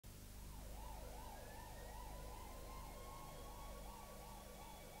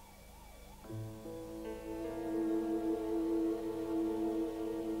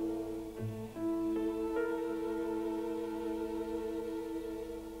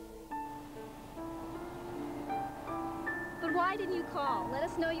why didn't you call? Let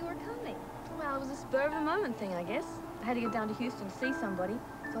us know you were coming. Well, it was a spur-of-the-moment thing, I guess. I had to get down to Houston to see somebody,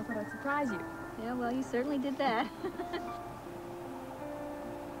 so I thought I'd surprise you. Yeah, well, you certainly did that.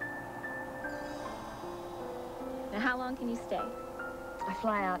 Now, how long can you stay? I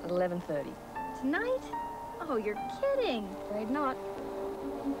fly out at 11:30. Tonight? Oh, you're kidding. Afraid not.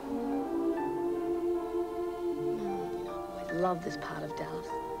 You know, I've always loved this part of Dallas.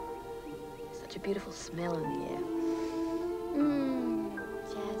 Such a beautiful smell in the air.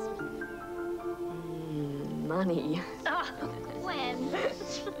 Jasmine. Money. Oh, Gwen.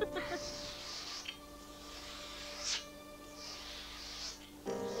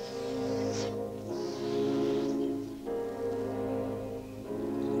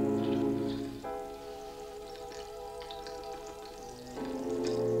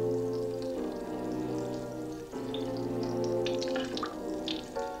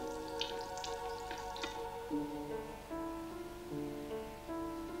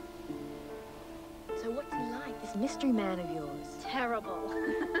 Mystery man of yours. Terrible.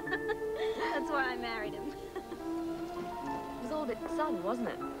 That's why I married him. It was all a bit sudden, wasn't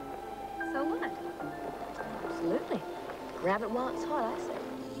it? So what? Absolutely. Grab it while it's hot, I say.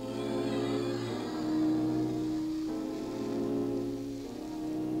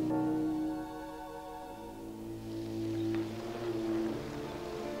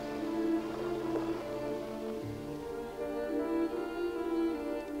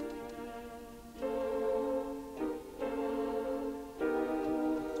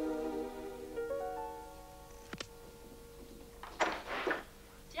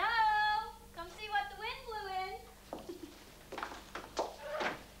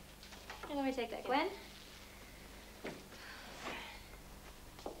 Take that, Gwen.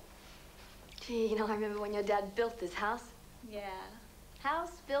 Gee, you know, I remember when your dad built this house. Yeah.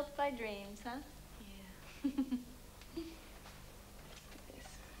 House built by dreams, huh? Yeah. Yes.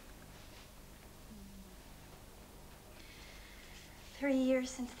 3 years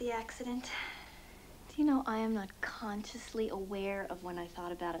since the accident. Do you know, I am not consciously aware of when I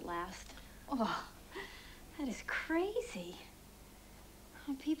thought about it last. Oh, that is crazy.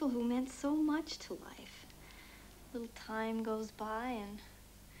 People who meant so much to life. A little time goes by and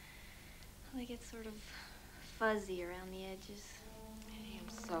they get sort of fuzzy around the edges. Hey, I'm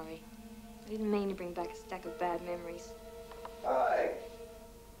sorry. I didn't mean to bring back a stack of bad memories. Hi.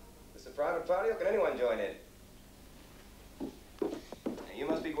 This a private party or can anyone join in? Now, you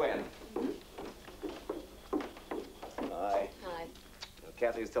must be Gwen. Hi. Hi. Well,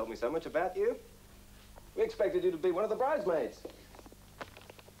 Kathy has told me so much about you. We expected you to be one of the bridesmaids.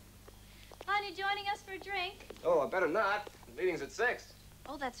 Hon, you joining us for a drink? Oh, I better not. The meeting's at 6.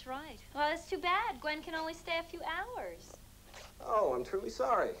 Oh, that's right. Well, that's too bad. Gwen can only stay a few hours. Oh, I'm truly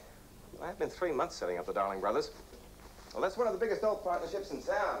sorry. I've been 3 months setting up the Darling Brothers. Well, that's one of the biggest old partnerships in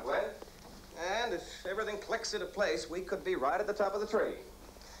town, Gwen. And if everything clicks into place, we could be right at the top of the tree.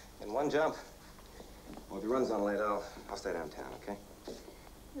 In one jump. Well, if he runs on late, I'll stay downtown, okay?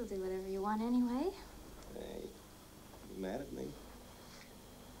 You'll do whatever you want anyway. Hey, you mad at me?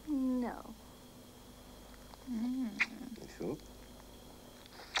 No. You sure?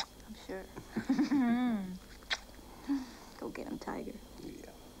 I'm sure. Go get him, Tiger.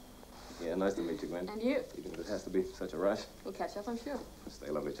 Yeah. Yeah, nice to meet you, Gwen. And you. Even if it has to be such a rush. We'll catch up, I'm sure. Stay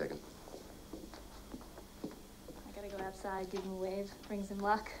lovely, chicken. I gotta go outside, give him a wave. Brings him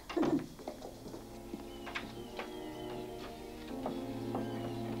luck.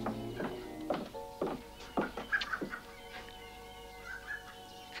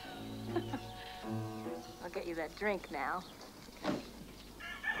 I'll get you that drink now.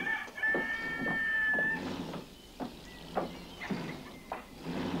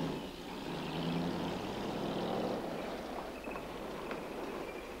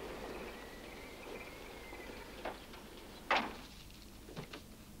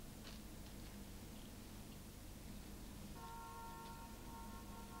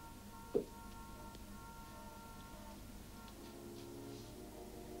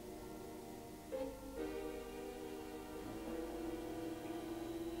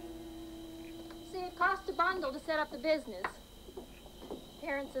 It costs a bundle to set up the business.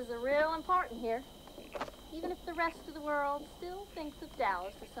 Appearances are real important here. Even if the rest of the world still thinks of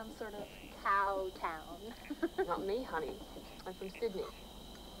Dallas as some sort of cow town. Not me, honey. I'm from Sydney.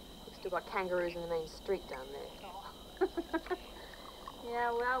 We've still got kangaroos in the main street down there. Oh.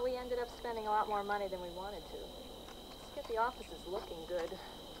 Yeah, well, we ended up spending a lot more money than we wanted to. Just get the offices looking good.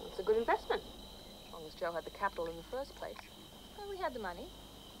 Well, it's a good investment. As long as Joe had the capital in the first place. Well, we had the money.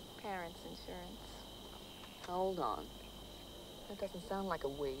 Parents' insurance. Hold on. That doesn't sound like a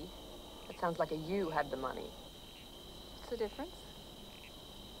we. That sounds like a you had the money. the difference?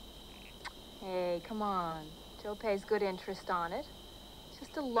 Hey, come on. Joe pays good interest on it.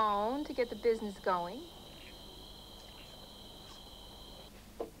 Just a loan to get the business going.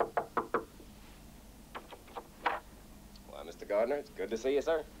 Why, Mr. Gardner, it's good to see you,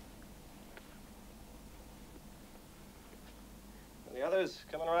 sir. And the others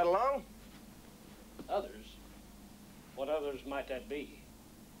coming right along? Others? What others might that be?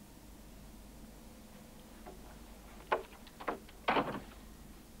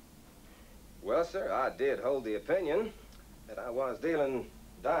 Well, sir, I did hold the opinion that I was dealing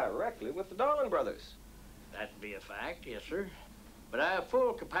directly with the Darling brothers. That'd be a fact, yes, sir. But I have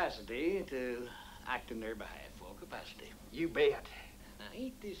full capacity to act in their behalf. Full capacity. You bet. Now,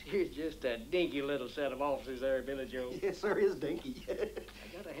 ain't this here just a dinky little set of officers there, Billy Joe? Yes, sir, it's dinky.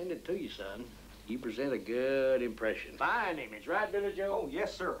 I gotta hand it to you, son. You present a good impression. Fine image, right, Billy Joe? Oh,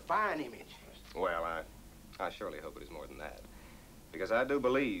 yes, sir. Fine image. Well, I surely hope it is more than that. Because I do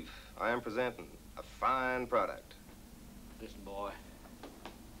believe I am presenting a fine product. Listen, boy.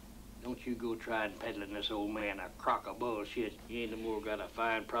 Don't you go trying peddling this old man a crock of bullshit. You ain't no more got a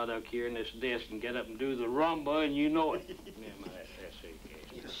fine product here in this desk and get up and do the rumba, and you know it. Yeah, that's it.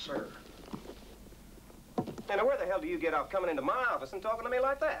 Yes, sir. And where the hell do you get off coming into my office and talking to me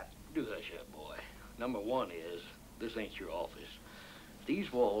like that? Do hush up, boy. Number one is, this ain't your office.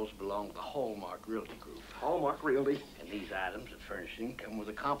 These walls belong to the Hallmark Realty Group. Hallmark Realty. And these items and furnishing come with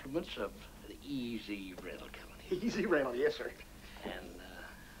the compliments of the Easy Rental Company. Easy rental, yes, sir. And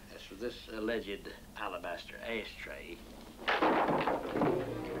as for this alleged alabaster ashtray,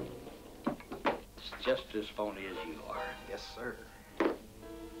 it's just as phony as you are. Yes, sir.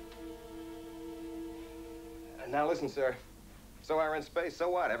 Now listen, sir. So I rent space, so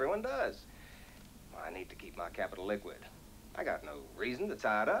what? Everyone does. I need to keep my capital liquid. I got no reason to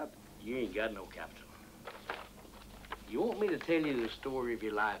tie it up. You ain't got no capital. You want me to tell you the story of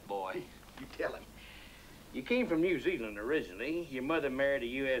your life, boy? You tell him. You came from New Zealand originally. Your mother married a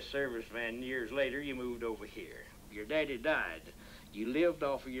U.S. serviceman. Years later, you moved over here. Your daddy died. You lived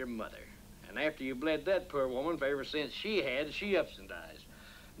off of your mother. And after you bled that poor woman for ever since she ups and dies.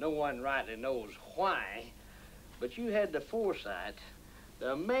 No one rightly knows why, but you had the foresight,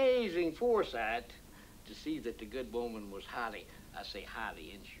 the amazing foresight, to see that the good woman was highly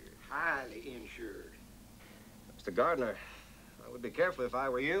insured. Highly insured. Mr. Gardner, I would be careful if I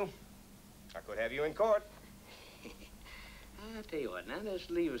were you. I could have you in court. I'll tell you what, now let's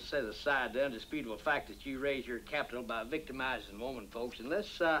leave set aside the undisputable fact that you raised your capital by victimizing woman folks, and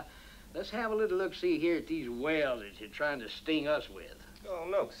let's have a little look-see here at these wells that you're trying to sting us with. Oh,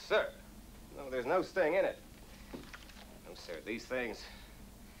 no, sir. No, there's no sting in it. No, sir, these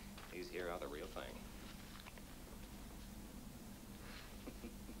here are the real thing.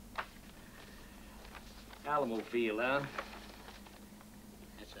 Alamo Field, huh?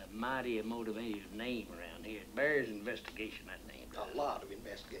 That's a mighty motivated name around here. It bears investigation, that name. A lot of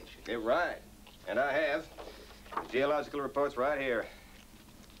investigation. You're right. And I have. The geological report's right here.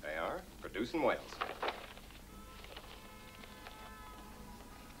 They are producing wells.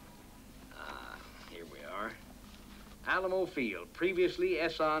 Here we are. Alamo Field, previously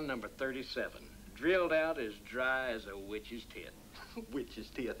Esson number 37. Drilled out as dry as a witch's tit. Witch's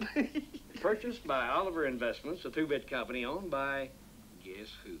tit. Purchased by Oliver Investments, a two-bit company owned by guess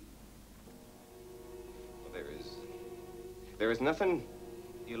who? Well, there is nothing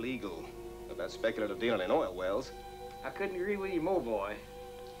illegal about speculative dealing in oil wells. I couldn't agree with you more, boy.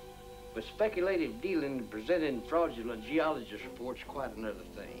 But speculative dealing and presenting fraudulent geologist reports quite another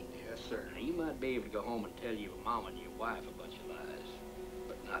thing. Yes, sir. Now, you might be able to go home and tell your mom and your wife a bunch of lies,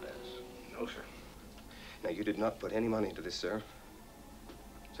 but not us. No, sir. Now, you did not put any money into this, sir.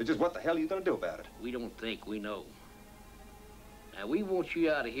 So just what the hell are you going to do about it? We don't think we know. Now, we want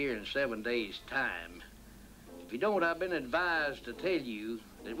you out of here in 7 days' time. If you don't, I've been advised to tell you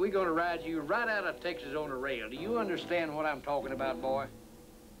that we're going to ride you right out of Texas on a rail. Do you understand what I'm talking about, boy?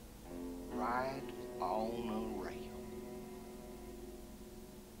 Ride on a rail.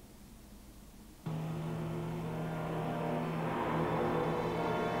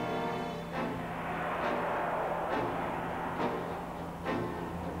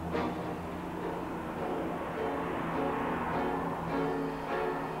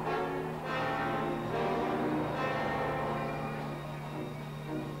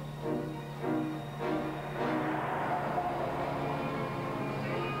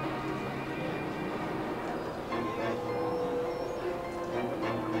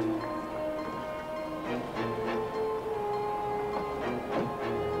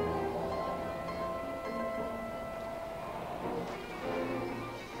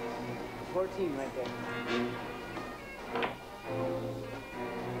 Right there.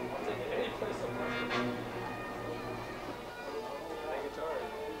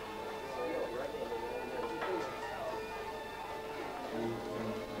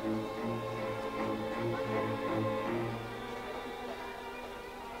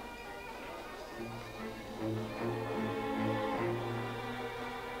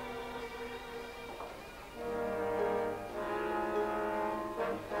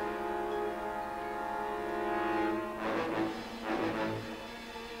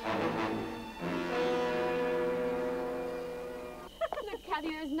 Kathy,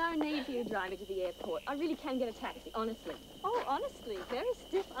 there is no need for you to drive me to the airport. I really can get a taxi, honestly. Oh, honestly, very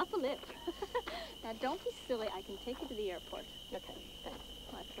stiff upper lip. Now, don't be silly. I can take you to the airport. Okay, thanks.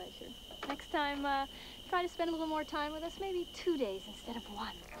 My pleasure. Next time, try to spend a little more time with us. Maybe 2 days instead of 1.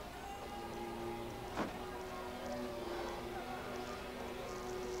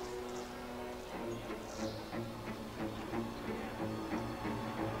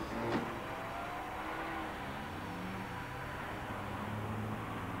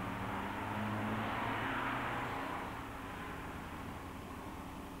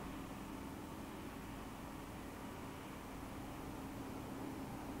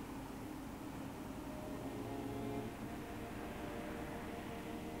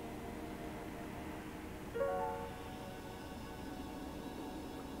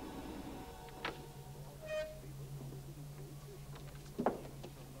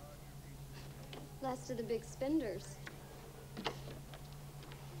 Last of the big spenders.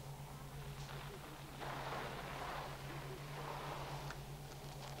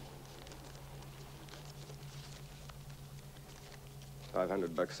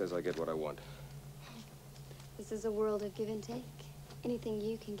 $500 says I get what I want. This is a world of give and take. Anything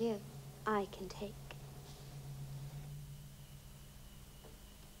you can give, I can take.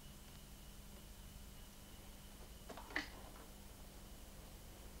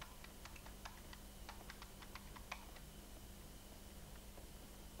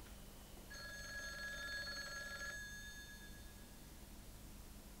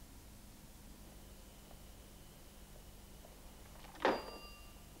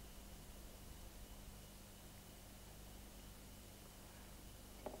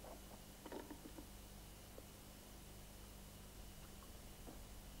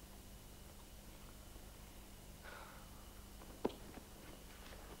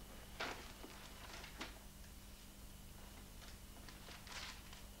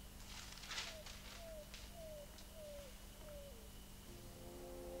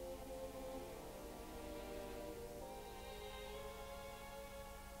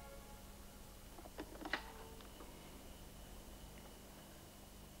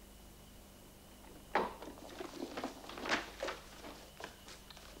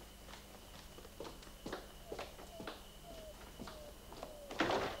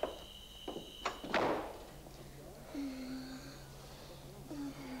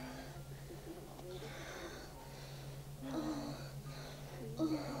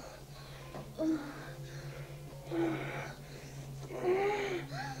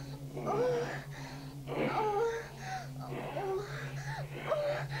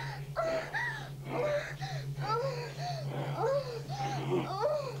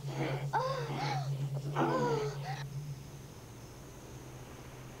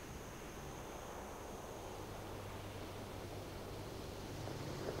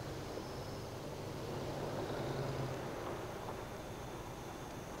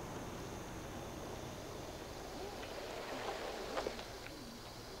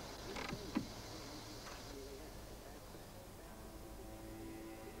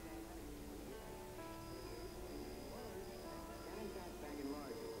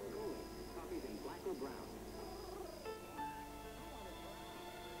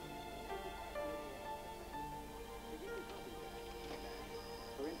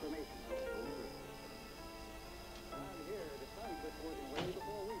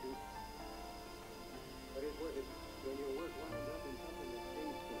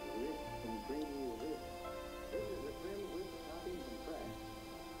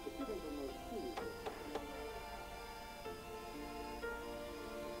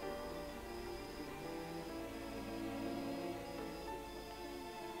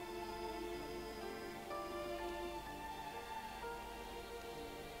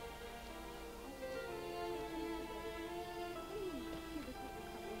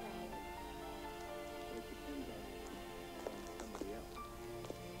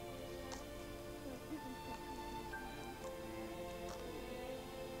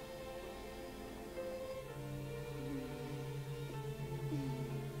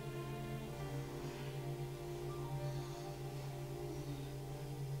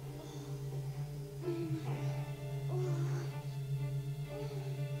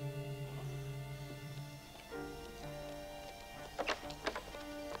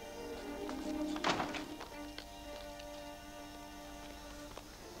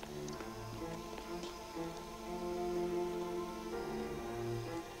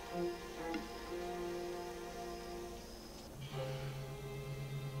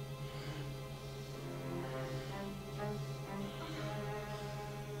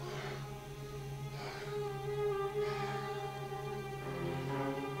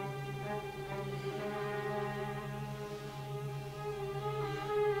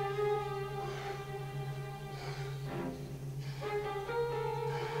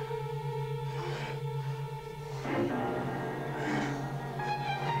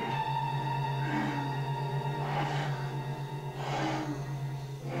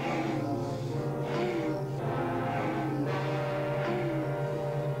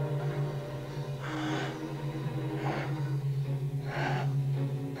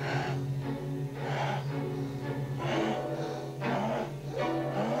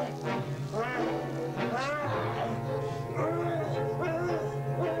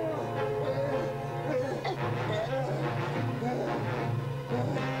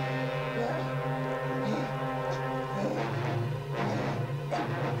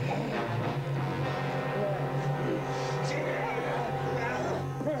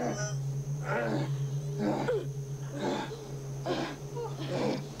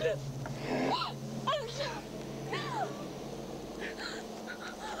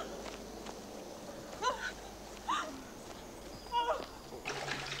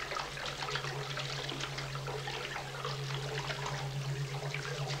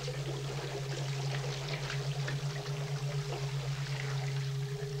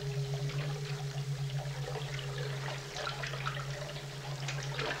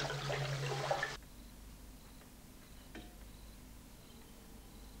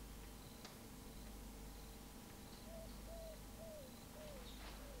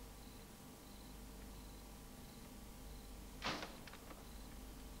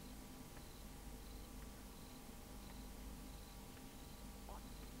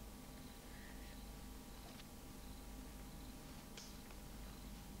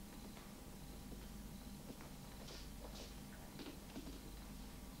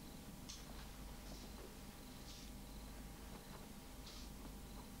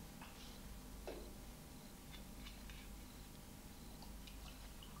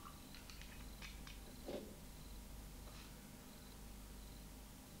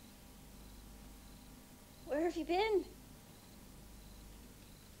 you been?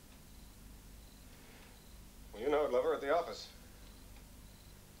 Well, you know it, lover, at the office.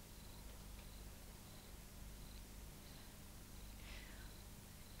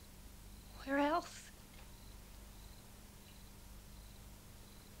 Where else?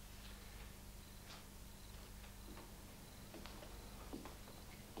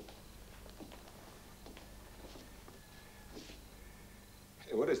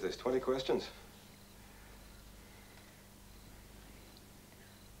 Hey, what is this, 20 questions?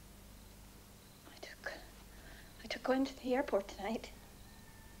 I took Gwen to the airport tonight.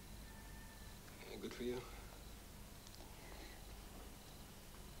 Yeah, good for you.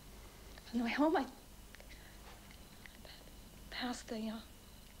 On the way home, I passed the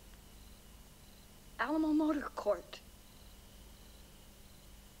Alamo Motor Court.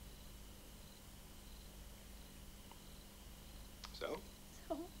 So?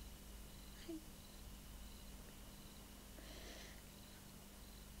 So,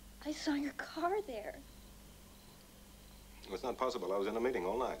 I saw your car there. Well, it's not possible. I was in a meeting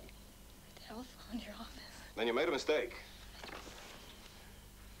all night. I telephoned your office. Then you made a mistake.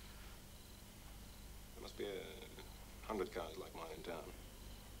 There must be 100 cars like mine in town.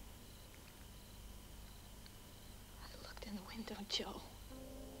 I looked in the window, Joe.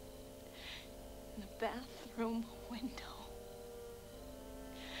 In the bathroom window.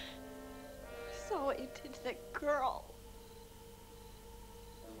 I saw what you did to that girl.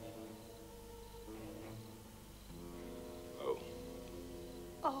 Oh.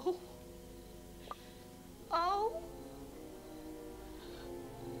 Oh. Oh.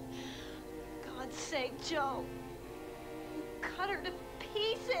 For God's sake, Joe. You cut her to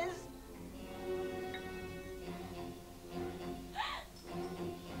pieces.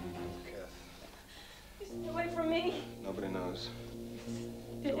 Kath. Stay away from me. Nobody knows.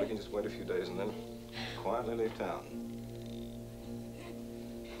 So we can just wait a few days and then quietly leave town.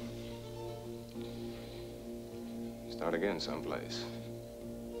 Start again someplace.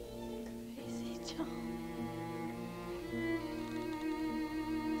 Crazy, Joe.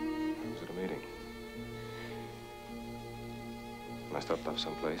 I was at a meeting. And I stopped off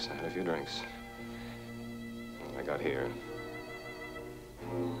someplace and had a few drinks. And when I got here,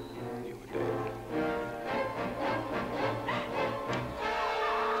 you were dead.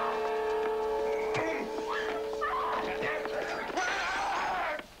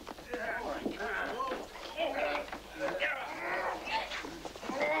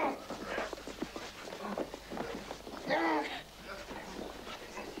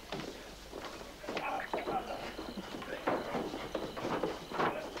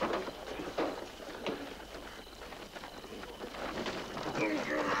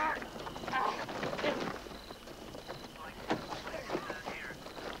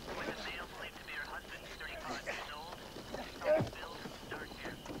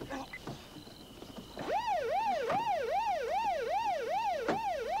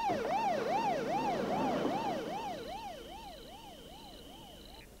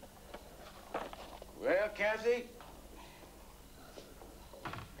 Well, Cassie,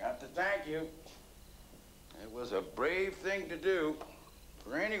 got to thank you. It was a brave thing to do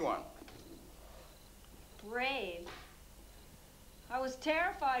for anyone. Brave? I was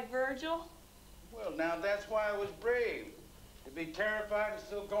terrified, Virgil. Well, now that's why I was brave. To be terrified and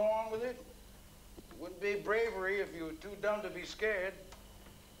still go on with it? It wouldn't be bravery if you were too dumb to be scared.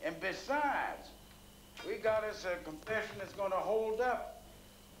 And besides, we got us a confession that's gonna hold up.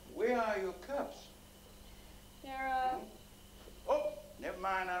 Where are your cups? They're, Oh, never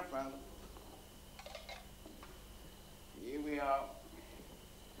mind, I found them. Here we are.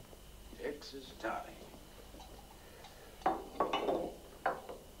 Texas toddy.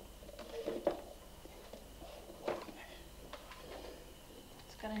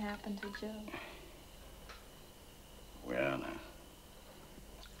 what's gonna happen to Joe? Well, now,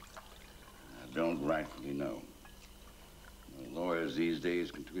 I don't rightfully know. The lawyers these days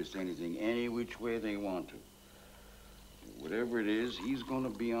can twist anything any which way they want to. Whatever it is, he's gonna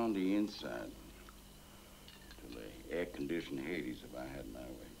be on the inside. Till the air-conditioned Hades if I had my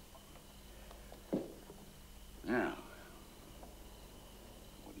way. Now,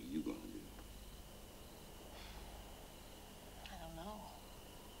 what are you gonna do? I don't know.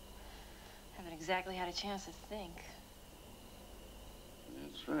 Haven't exactly had a chance to think.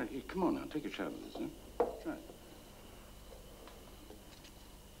 That's right. Here, come on now, take a shot of this, huh? Try it.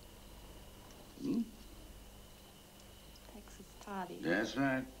 Hmm? Texas toddy. That's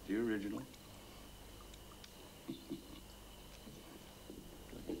right, the original.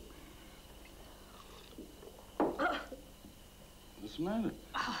 What's the matter?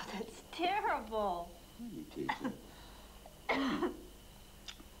 Oh, that's terrible. Let me taste that.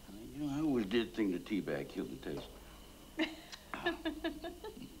 You know, I always did think the tea bag killed the taste.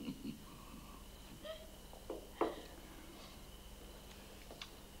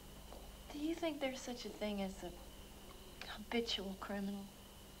 Do you think there's such a thing as a habitual criminal?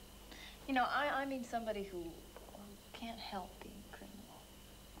 You know, I mean somebody who can't help being criminal.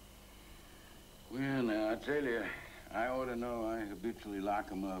 Well, now, I tell you, I ought to know I habitually lock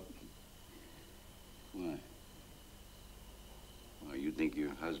them up. Why? Well, you think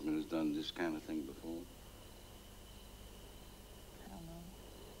your husband has done this kind of thing before? I don't know.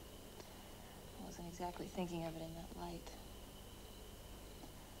 I wasn't exactly thinking of it in that light.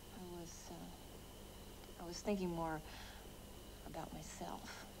 I was thinking more about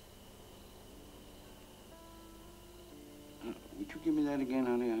myself. Would you give me that again,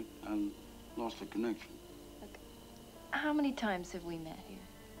 honey? I lost the connection. Look, how many times have we met here?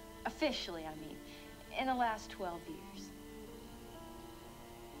 Officially, I mean, in the last 12 years.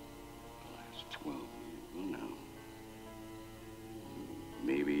 The last 12 years? Well, now.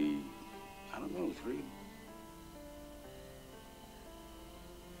 Maybe, I don't know, 3.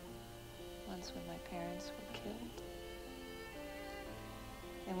 Once when my parents were killed.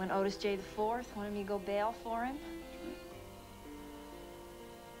 And when Otis J. the Fourth wanted me to go bail for him.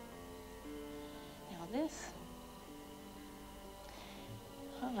 Now this.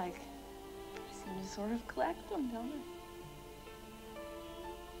 I seem to sort of collect them, don't I?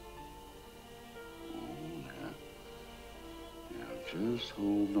 Oh, now, just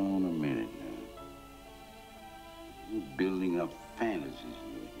hold on a minute now. You're building up fantasies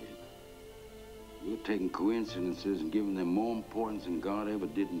in your head. You're taking coincidences and giving them more importance than God ever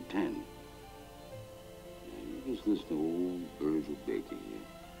did intend. Now, you just listen to old Virgil Baker here.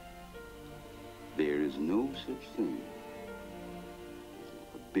 There is no such thing as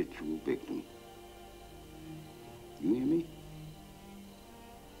a habitual victim. You hear me?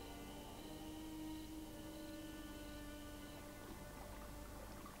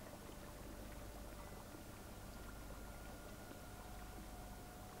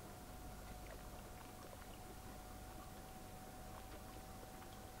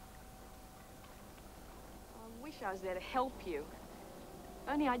 I wish I was there to help you.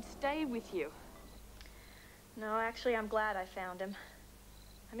 Only I'd stay with you. No, actually, I'm glad I found him.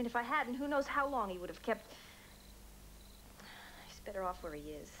 I mean, if I hadn't, who knows how long he would have kept... He's better off where he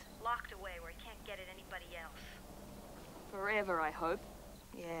is. Locked away where he can't get at anybody else. Forever, I hope.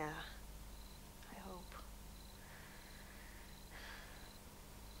 Yeah, I hope.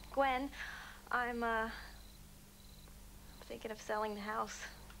 Gwen, I'm thinking of selling the house.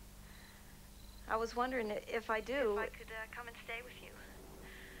 I was wondering if I do... If I could come and stay with you.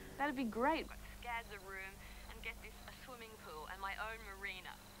 That'd be great. Scads a room and get this a swimming pool and my own marina.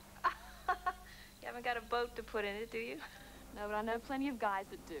 You haven't got a boat to put in it, do you? No, but I know plenty of guys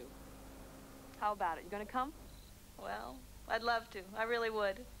that do. How about it? You gonna come? Well, I'd love to. I really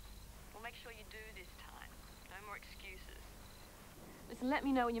would. We'll make sure you do this time. No more excuses. Listen, let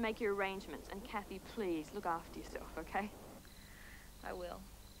me know when you make your arrangements. And Kathy, please, look after yourself, okay? I will.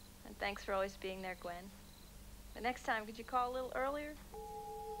 And thanks for always being there, Gwen. The next time, could you call a little earlier?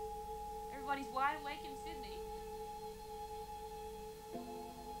 Everybody's wide awake in Sydney.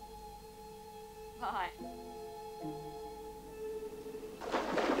 Bye.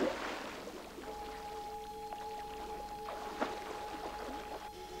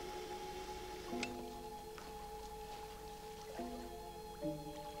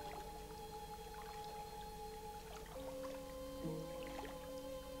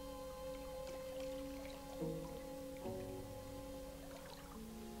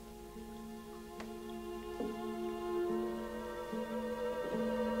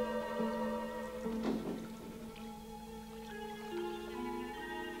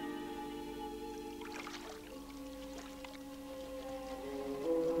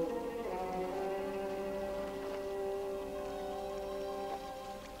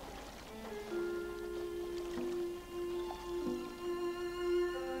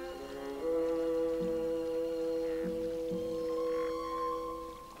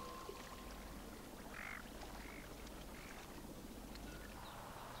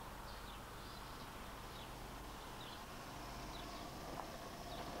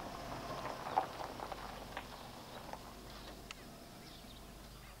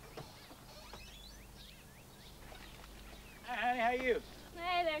 Honey, how you?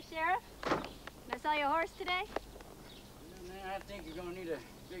 Hey there, Sheriff. Can I sell you a horse today? I think you're gonna need a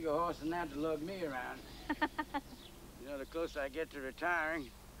bigger horse than that to lug me around. You know, the closer I get to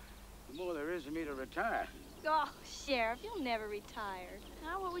retiring, the more there is of me to retire. Oh, Sheriff, you'll never retire.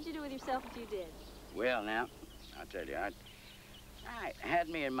 Now, what would you do with yourself if you did? Well, now, I'll tell you, I had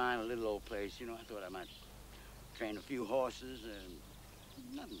me in mind a little old place. You know, I thought I might train a few horses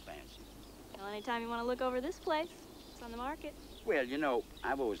and nothing fancy. Well, anytime you want to look over this place, it's on the market. Well, you know,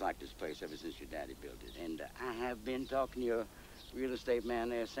 I've always liked this place ever since your daddy built it. And I have been talking to your real estate man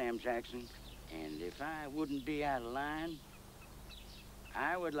there, Sam Jackson. And if I wouldn't be out of line,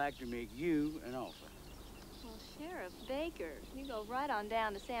 I would like to make you an offer. Well, Sheriff Baker, you go right on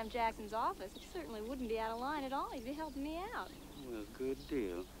down to Sam Jackson's office. You certainly wouldn't be out of line at all. You'd be helping me out. Well, good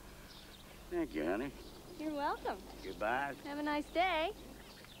deal. Thank you, honey. You're welcome. Goodbye. Have a nice day.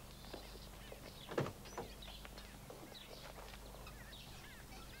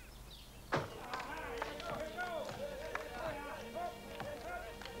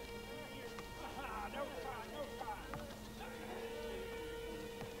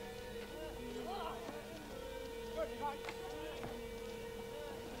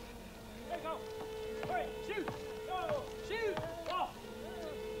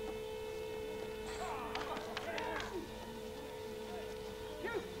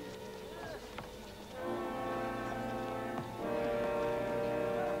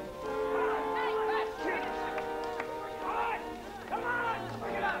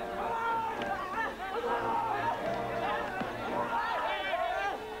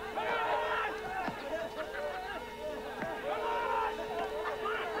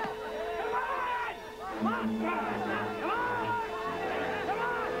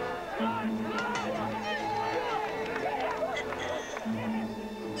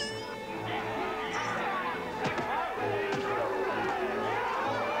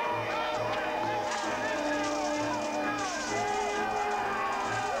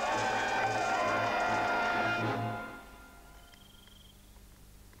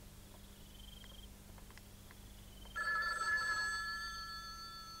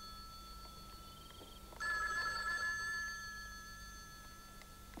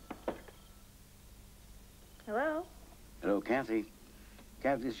 Hello? Hello, Kathy.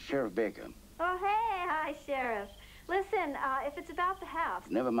 Kathy, this is Sheriff Baker. Oh, hey. Hi, Sheriff. Listen, if it's about the house...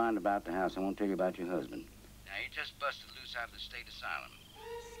 Never mind about the house. I won't tell you about your husband. Now, he just busted loose out of the state asylum.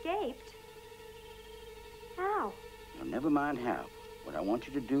 Escaped? How? Now, never mind how. What I want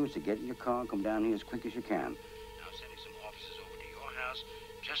you to do is to get in your car and come down here as quick as you can. I'm sending some officers over to your house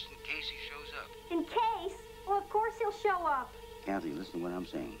just in case he shows up. In case? Well, of course he'll show up. Kathy, listen to what I'm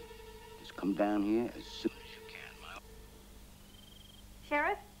saying. Just come down here as soon as you can.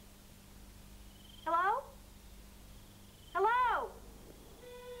 Sheriff? Hello? Hello?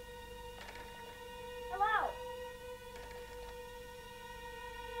 Hello?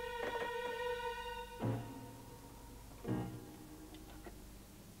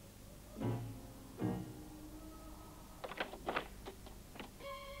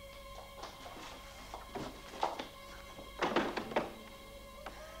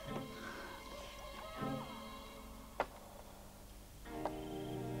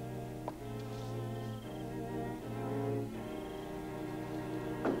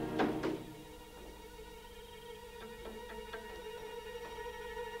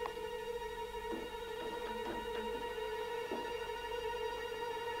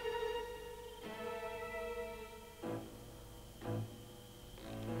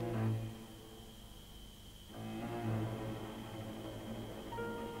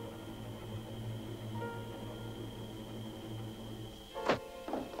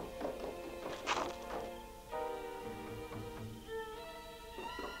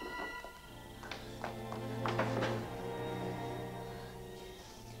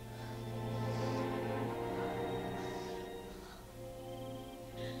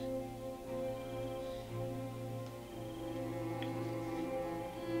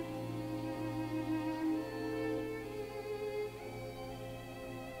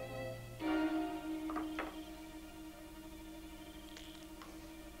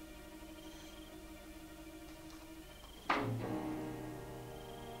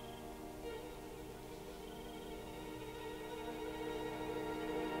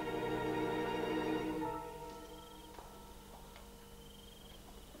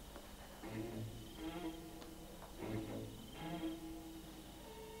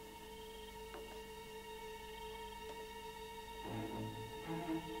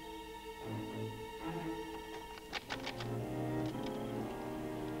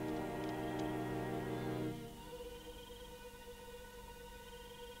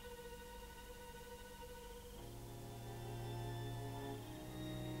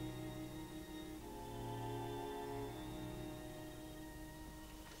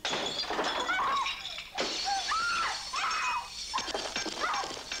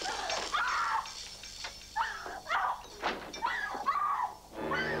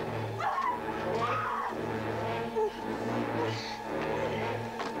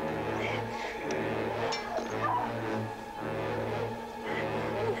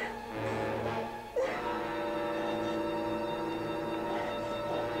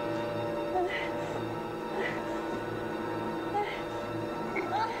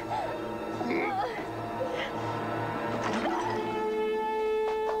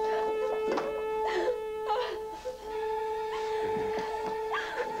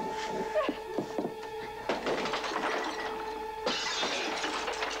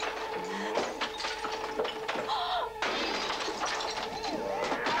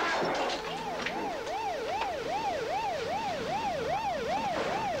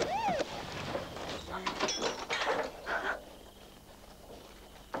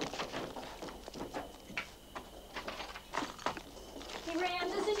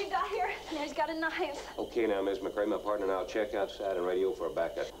 got a knife. Okay, now, Miss McRae, my partner and I'll check outside and radio for a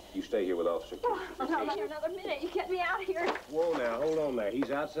backup. You stay here with Officer Casey. Oh, not another minute. You get me out of here. Whoa, now, hold on there.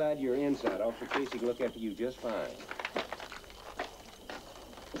 He's outside, you're inside. Officer Casey can look after you just fine.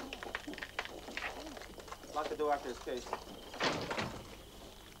 Lock the door after this case.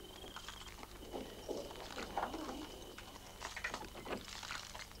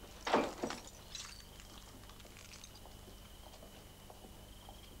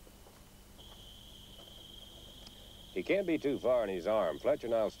 He can't be too far in his arm. Fletcher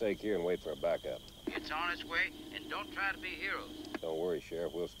and I'll stay here and wait for a backup. It's on its way, and don't try to be heroes. Don't worry,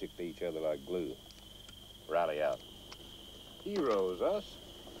 Sheriff. We'll stick to each other like glue. Rally out. Heroes, us?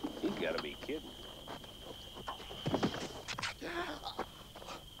 He's got to be kidding.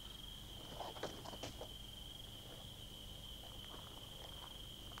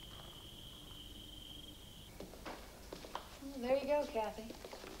 Well, there you go, Kathy.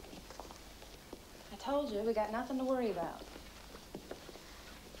 I told you, we got nothing to worry about.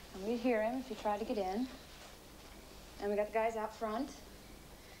 And we'd hear him if he tried to get in. And we got the guys out front.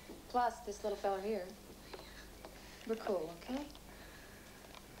 Plus this little fella here. We're cool, okay?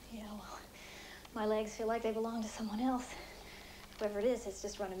 Yeah, well, my legs feel like they belong to someone else. Whoever it is has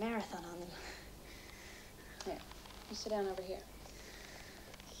just run a marathon on them. There, you sit down over here.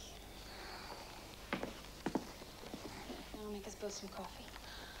 I'll make us both some coffee.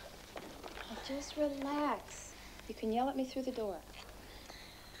 Now, just relax. You can yell at me through the door.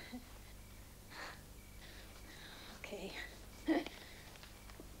 Okay.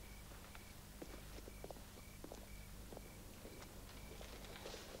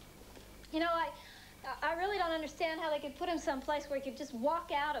 You know, I really don't understand how they could put him someplace where he could just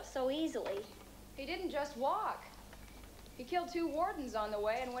walk out of so easily. He didn't just walk. He killed 2 wardens on the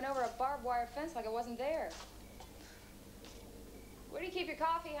way and went over a barbed wire fence like it wasn't there. Where do you keep your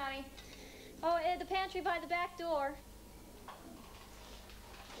coffee, honey? Oh, in the pantry by the back door.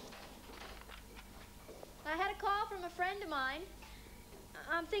 I had a call from a friend of mine.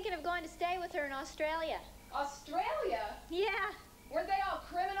 I'm thinking of going to stay with her in Australia. Australia? Yeah. Weren't they all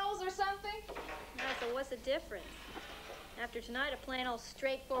criminals or something? No, so what's the difference? After tonight, a plain old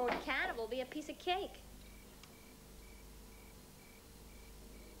straightforward cannibal will be a piece of cake.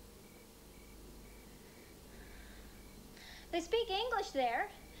 They speak English there.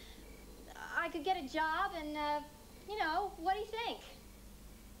 I could get a job and, you know, what do you think?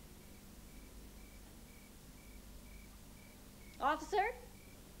 Officer?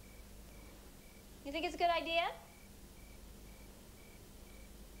 You think it's a good idea?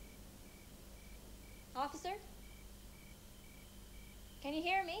 Officer? Can you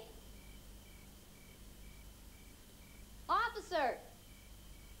hear me? Officer!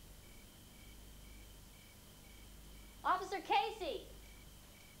 Officer Casey!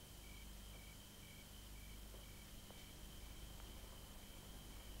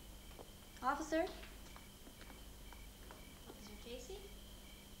 Officer? Officer Casey?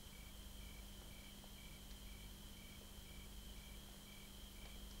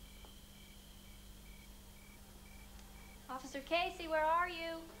 Officer Casey, where are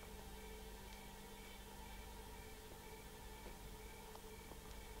you?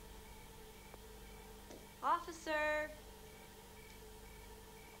 Officer!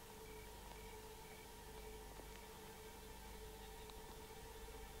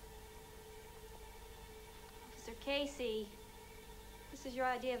 Officer Casey, this is your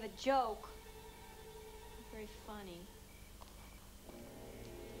idea of a joke. Not very funny.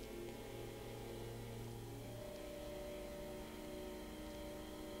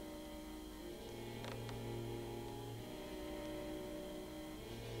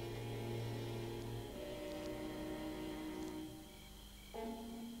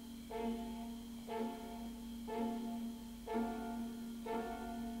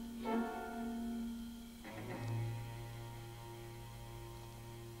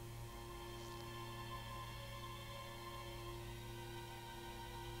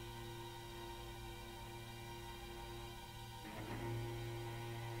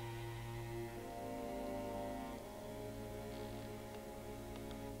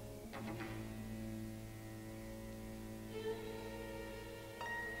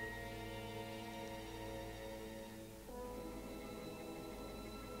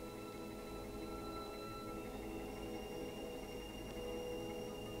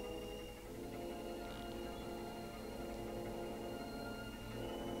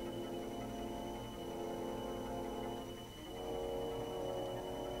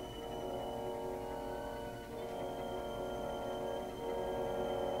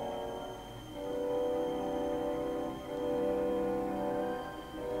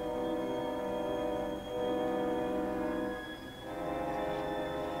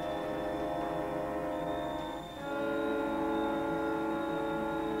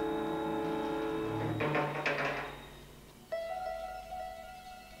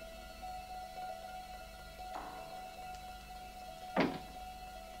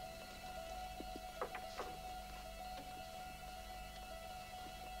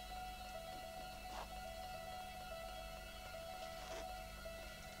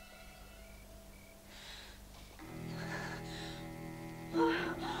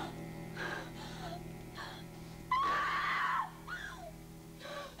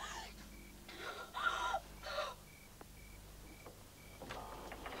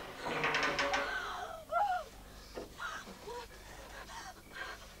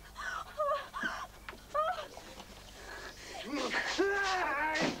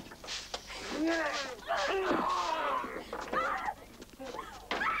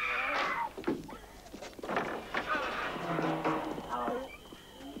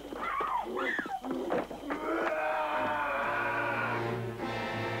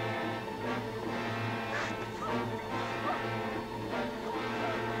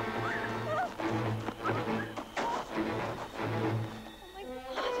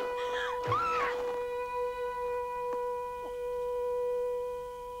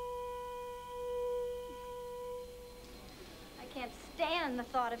 stand the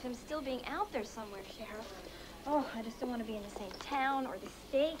thought of him still being out there somewhere, Sheriff. Oh, I just don't want to be in the same town or the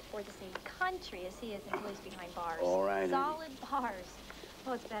state or the same country as he is until he's behind bars. All right, solid bars.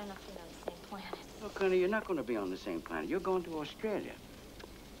 Oh, it's bad enough being on the same planet. Look, honey, you're not going to be on the same planet. You're going to Australia.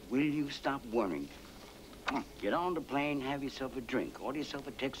 Will you stop worrying? Come on, get on the plane, have yourself a drink. Order yourself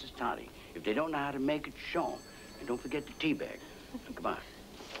a Texas toddy. If they don't know how to make it, show them. And don't forget the tea bag. Come on.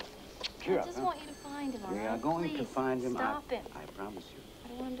 Cheer up, I just want you to find him, all We right? are going Please, to find him. Stop him. I promise you. I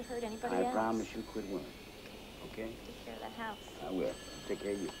don't want him to hurt anybody I else. promise you quit worrying. Okay? Take care of that house. I will. Take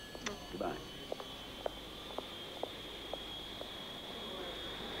care of you. Goodbye.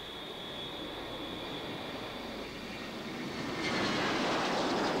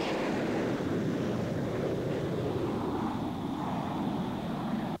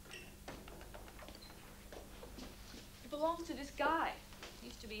 It belongs to this guy.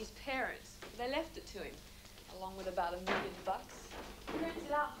 Used to be his parents. They left it to him, along with about $1 million. He rents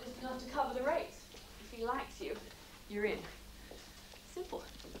it out just enough to cover the rates. If he likes you, you're in. Simple.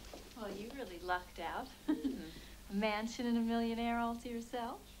 Well, you really lucked out. A mansion and a millionaire all to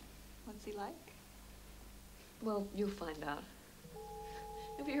yourself. What's he like? Well, you'll find out.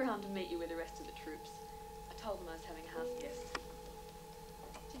 He'll be around to meet you with the rest of the troops. I told him I was having a house guest.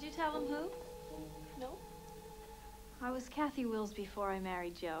 Did you tell him who? No? I was Kathy Wills before I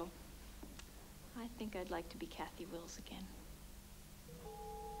married Joe. I think I'd like to be Kathy Wills again.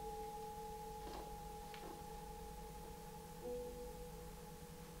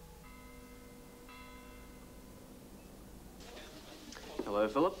 Hello,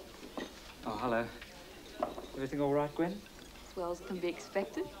 Philip. Oh, hello. Everything all right, Gwen? As well as can be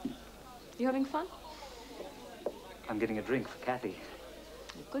expected. You having fun? I'm getting a drink for Kathy.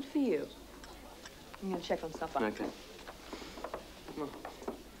 Well, good for you. I'm going to check on supper. Okay. Come on.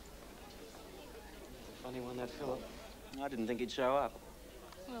 Funny one, that Philip. I didn't think he'd show up.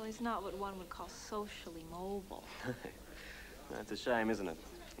 Well, he's not what one would call socially mobile. That's a shame, isn't it?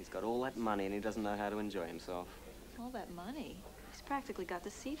 He's got all that money and he doesn't know how to enjoy himself. All that money? He's practically got the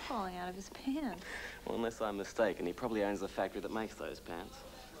seat falling out of his pants. Well, unless I'm mistaken, he probably owns the factory that makes those pants.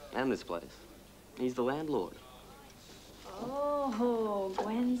 And this place. He's the landlord. Oh,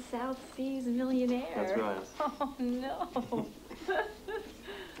 Gwen South Seas millionaire. That's right. Oh, no.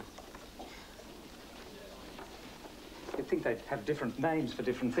 You'd think they'd have different names for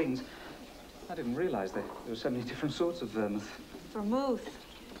different things. I didn't realize there were so many different sorts of vermouth. Vermouth.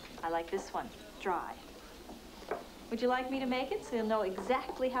 I like this one, dry. Would you like me to make it so you'll know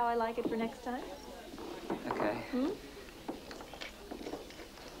exactly how I like it for next time? Okay. Hmm?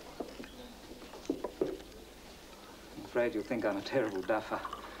 I'm afraid you'll think I'm a terrible duffer.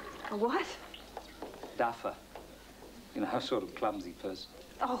 A what? Duffer. You know, a sort of clumsy person.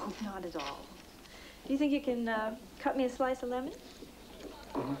 Oh, not at all. Do you think you can cut me a slice of lemon?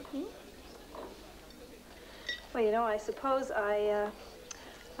 Mm-hmm. Hmm? Well, you know, I suppose I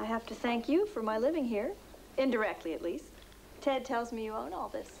have to thank you for my living here. Indirectly, at least. Ted tells me you own all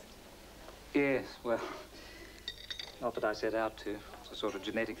this. Yes, well, not that I set out to. It's a sort of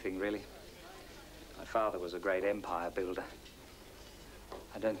genetic thing, really. My father was a great empire builder.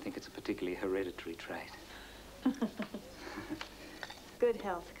 I don't think it's a particularly hereditary trait. Good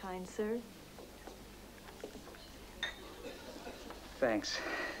health, kind sir. Thanks.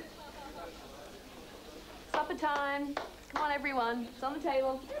 Supper time. Come on, everyone. It's on the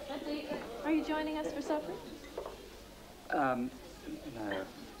table. Let's eat. Are you joining us for supper? No.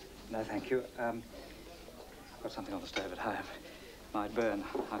 No, thank you. I've got something on the stove at home. Might burn.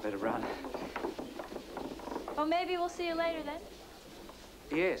 I better run. Well, maybe we'll see you later then.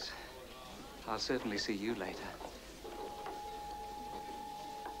 Yes. I'll certainly see you later.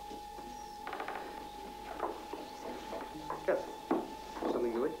 Good.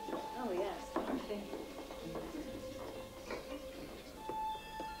 Something to eat? Oh, yes. Okay.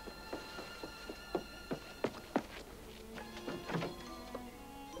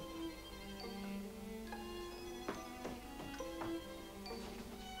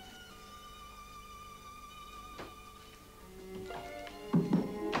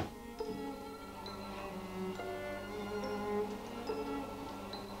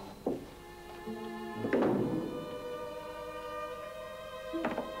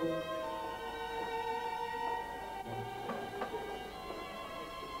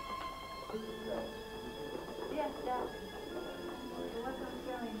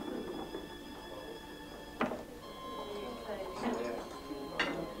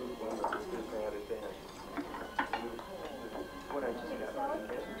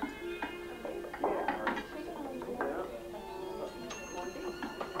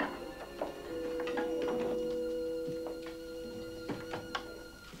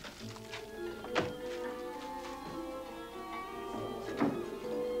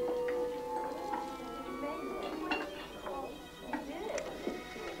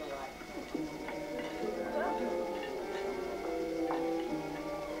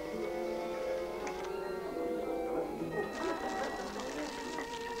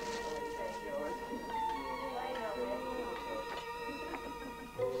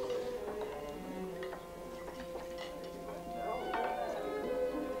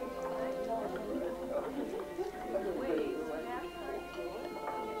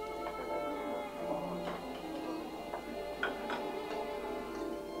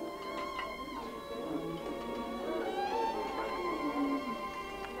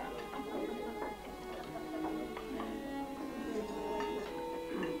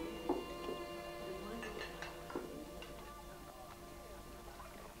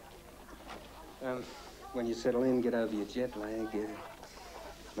 When you settle in, get over your jet lag,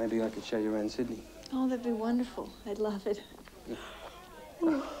 maybe I could show you around Sydney. Oh, that'd be wonderful. I'd love it.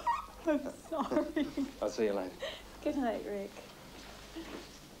 I'm sorry. I'll see you later. Good night, Rick.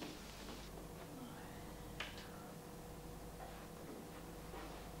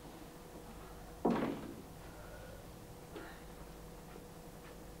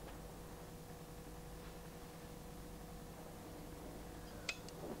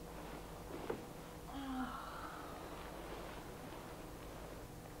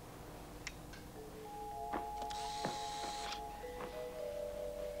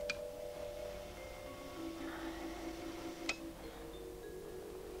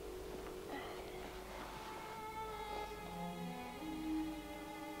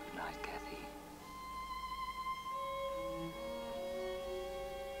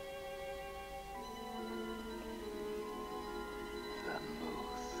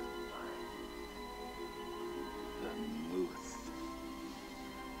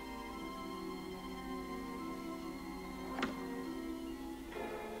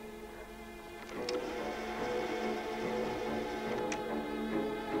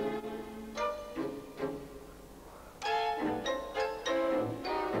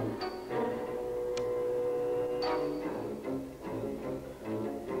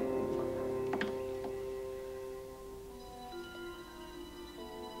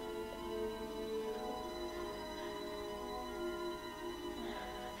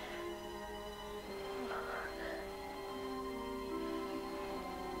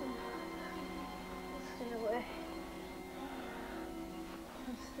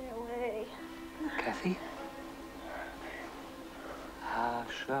 Kathy?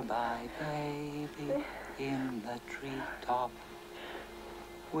 Hush-a-bye, baby, in the treetop.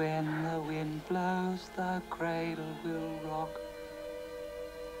 When the wind blows, the cradle will rock.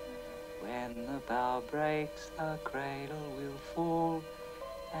 When the bough breaks, the cradle will fall,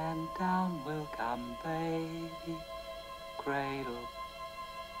 and down will come baby, cradle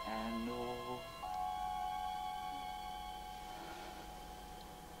and all.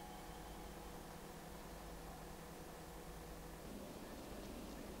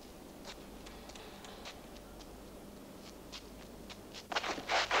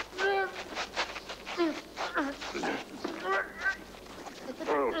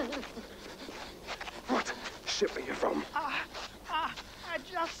 What ship are you from? I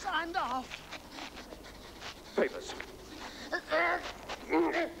just signed off. Papers.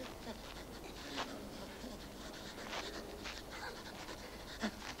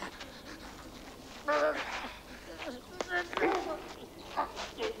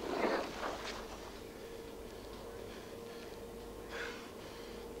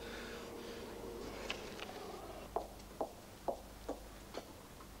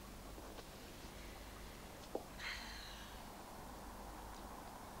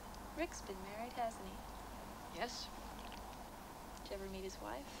 Rick's been married, hasn't he? Yes. Did you ever meet his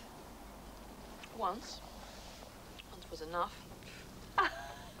wife? Once. Once was enough.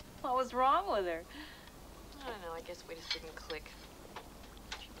 What was wrong with her? I don't know, I guess we just didn't click.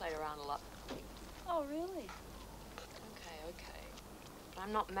 She played around a lot. Oh, really? Okay. But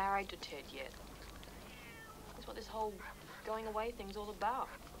I'm not married to Ted yet. That's what this whole going away thing's all about.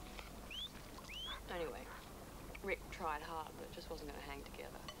 Anyway, Rick tried hard, but it just wasn't going to hang together.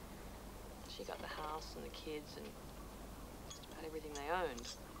 She got the house and the kids and just about everything they owned.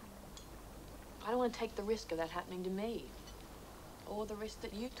 I don't want to take the risk of that happening to me. Or the risk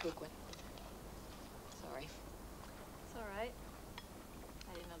that you took when... Sorry. It's all right.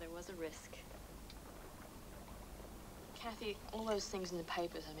 I didn't know there was a risk. Kathy, all those things in the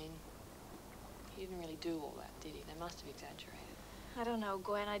papers, I mean, he didn't really do all that, did he? They must have exaggerated. I don't know,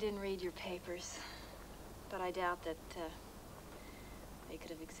 Gwen. I didn't read your papers. But I doubt that, they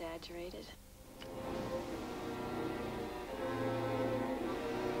could have exaggerated.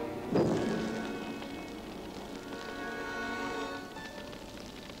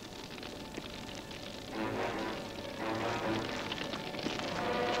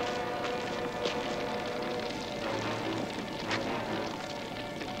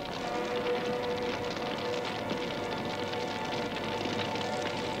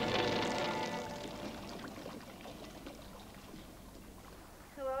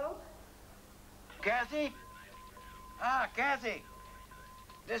 Kathy? Kathy.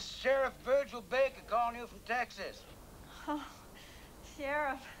 This is Sheriff Virgil Baker calling you from Texas. Oh,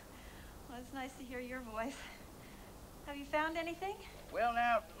 Sheriff. Well, it's nice to hear your voice. Have you found anything? Well,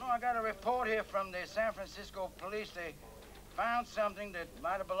 now, no, I got a report here from the San Francisco police. They found something that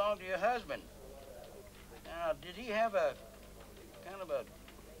might have belonged to your husband. Now, did he have a kind of a,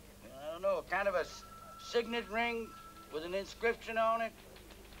 don't know, kind of a signet ring with an inscription on it.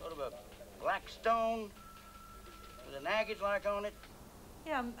 Sort of a black stone with an agate like on it.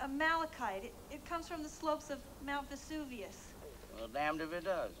 Yeah, a malachite. It comes from the slopes of Mount Vesuvius. Well, damned if it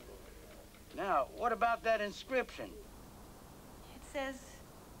does. Now, what about that inscription? It says,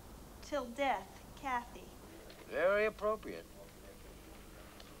 "Till death, Kathy." Very appropriate.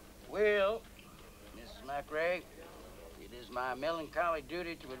 Well, Mrs. McRae, it is my melancholy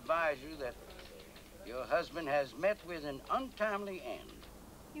duty to advise you that your husband has met with an untimely end.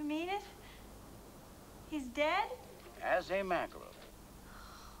 You mean it? He's dead? As a mackerel.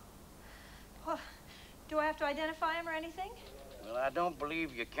 Well, do I have to identify him or anything? Well, I don't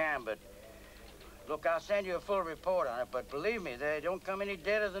believe you can, but look, I'll send you a full report on it, but believe me, they don't come any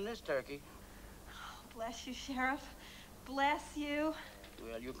deader than this turkey. Bless you, Sheriff. Bless you.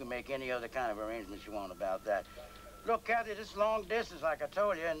 Well, you can make any other kind of arrangements you want about that. Look, Kathy, this is long distance, like I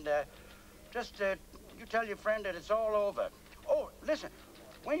told you, and you tell your friend that it's all over. Oh, listen,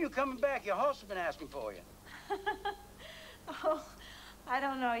 when you coming back? Your horse has been asking for you. Oh, I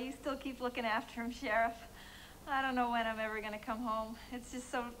don't know. You still keep looking after him, Sheriff. I don't know when I'm ever going to come home. It's just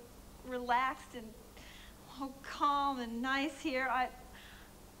so relaxed and calm and nice here.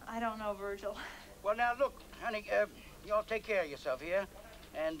 I don't know, Virgil. Well, now, look, honey, you all take care of yourself here.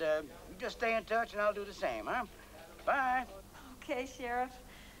 And you just stay in touch, and I'll do the same, huh? Bye. Okay, Sheriff.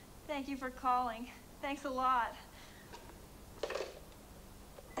 Thank you for calling. Thanks a lot.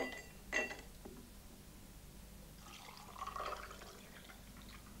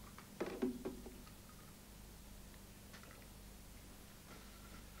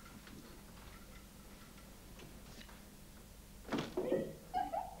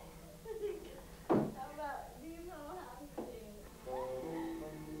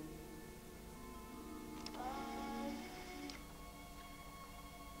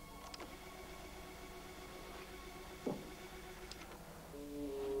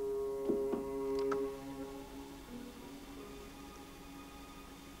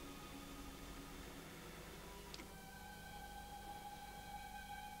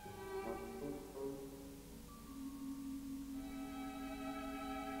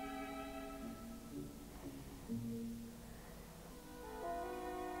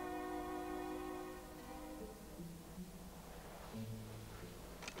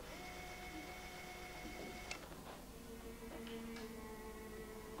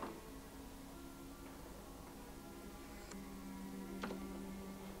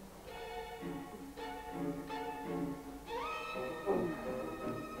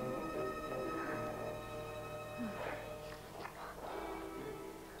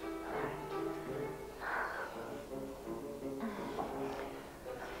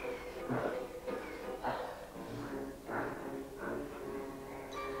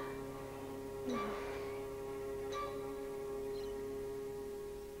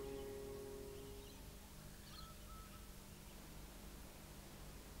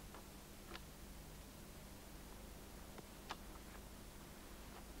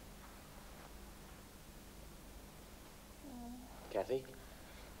 Kathy?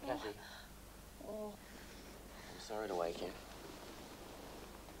 Kathy? Oh, I'm sorry to wake you.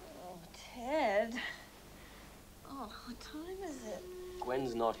 oh, Ted. Oh, what time is it?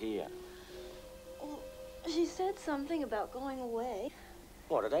 Gwen's not here. Well, she said something about going away.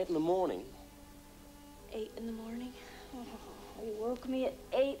 What, at 8 in the morning? 8 in the morning? Oh, you woke me at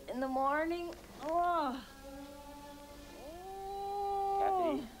 8 in the morning. Oh.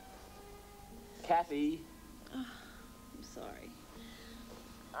 Kathy? Kathy? Oh, I'm sorry.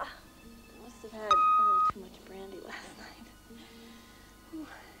 I must have had a little too much brandy last night. Whew.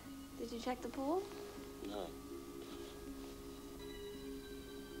 Did you check the pool? No.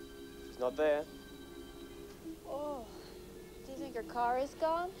 She's not there. Oh. Do you think her car is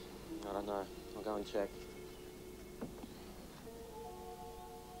gone? I don't know. I'll go and check.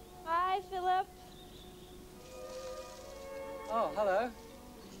 Hi, Philip. Oh, hello.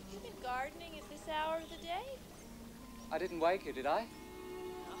 You've been gardening at this hour of the day? I didn't wake you, did I?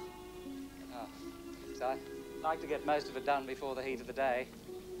 Oh. So I like to get most of it done before the heat of the day.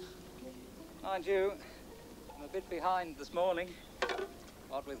 Mind you, I'm a bit behind this morning.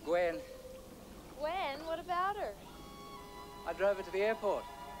 What with Gwen. Gwen? What about her? I drove her to the airport.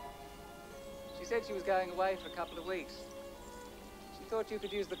 She said she was going away for a couple of weeks. She thought you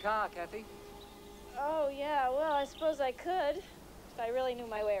could use the car, Kathy. Oh, yeah, well, I suppose I could, if I really knew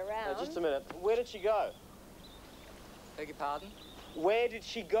my way around. Just a minute. Where did she go? Beg your pardon? Where did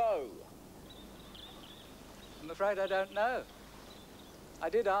she go? I'm afraid I don't know. I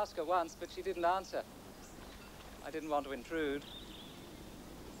did ask her once, but she didn't answer. I didn't want to intrude.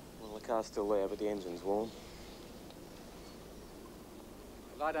 Well, car's still there, but the engine's warm.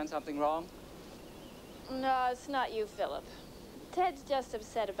 Have I done something wrong? No, it's not you, Philip. Ted's just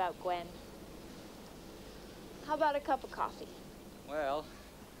upset about Gwen. How about a cup of coffee? Well,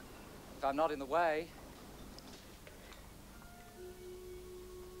 if I'm not in the way.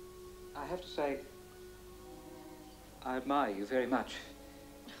 I have to say, I admire you very much.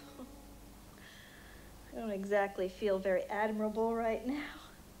 I don't exactly feel very admirable right now.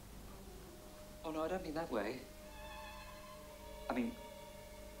 Oh, no, I don't mean that way. I mean,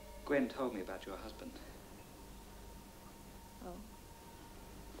 Gwen told me about your husband. Oh.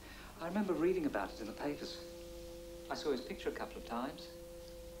 I remember reading about it in the papers. I saw his picture a couple of times.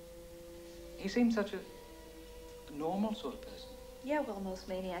 He seemed such a normal sort of person. Yeah, well, most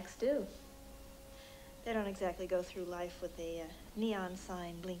maniacs do. They don't exactly go through life with a neon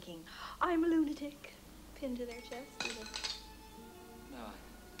sign blinking, "I'm a lunatic," pinned to their chest, do they? No,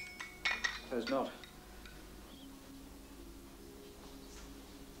 I suppose not.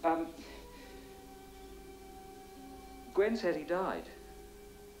 Gwen said he died.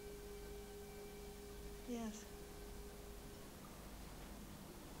 Yes.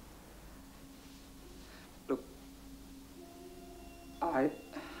 Look, I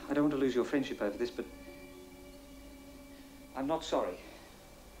don't want to lose your friendship over this, but I'm not sorry.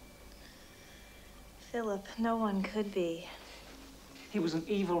 Philip, no one could be. He was an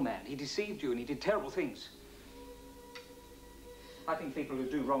evil man. He deceived you and he did terrible things. I think people who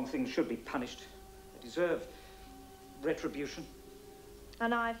do wrong things should be punished. They deserve retribution.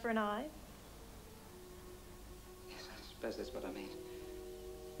 An eye for an eye? Yes, I suppose that's what I mean.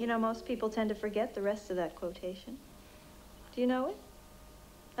 You know, most people tend to forget the rest of that quotation. Do you know it?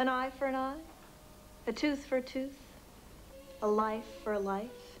 An eye for an eye, a tooth for a tooth, a life for a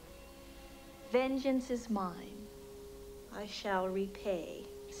life. Vengeance is mine. I shall repay,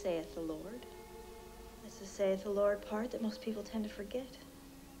 saith the Lord. It's the saith the Lord part that most people tend to forget.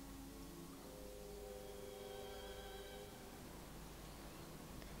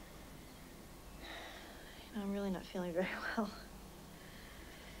 You know, I'm really not feeling very well.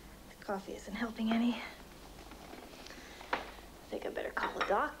 The coffee isn't helping any. I think I better call a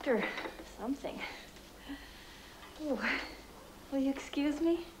doctor. Something. Ooh. Will you excuse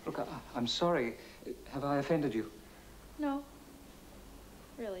me? Look, I'm sorry. Have I offended you? No.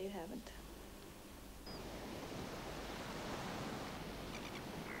 Really, you haven't.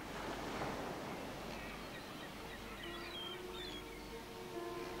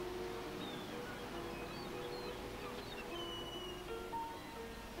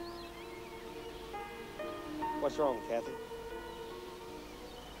 What's wrong, Kathy?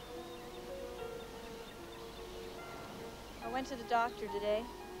 I went to the doctor today.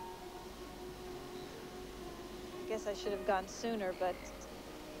 I guess I should have gone sooner, but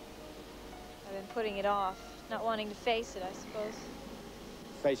I've been putting it off, not wanting to face it, I suppose.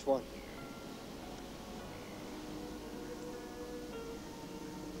 Face what?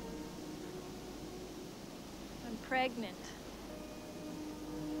 I'm pregnant.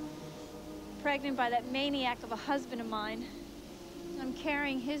 Pregnant by that maniac of a husband of mine. I'm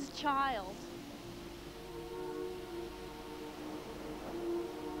carrying his child.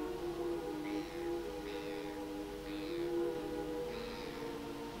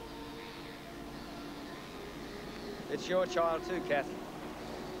 It's your child too, Kathy.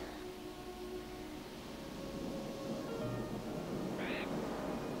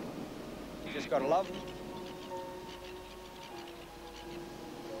 You just gotta love him.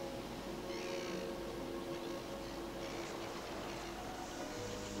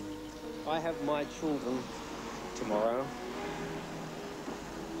 I have my children tomorrow.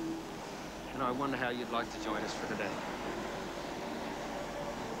 And I wonder how you'd like to join us for today.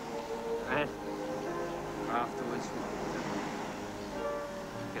 And afterwards,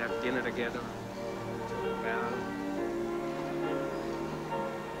 we could have dinner together, talk about it.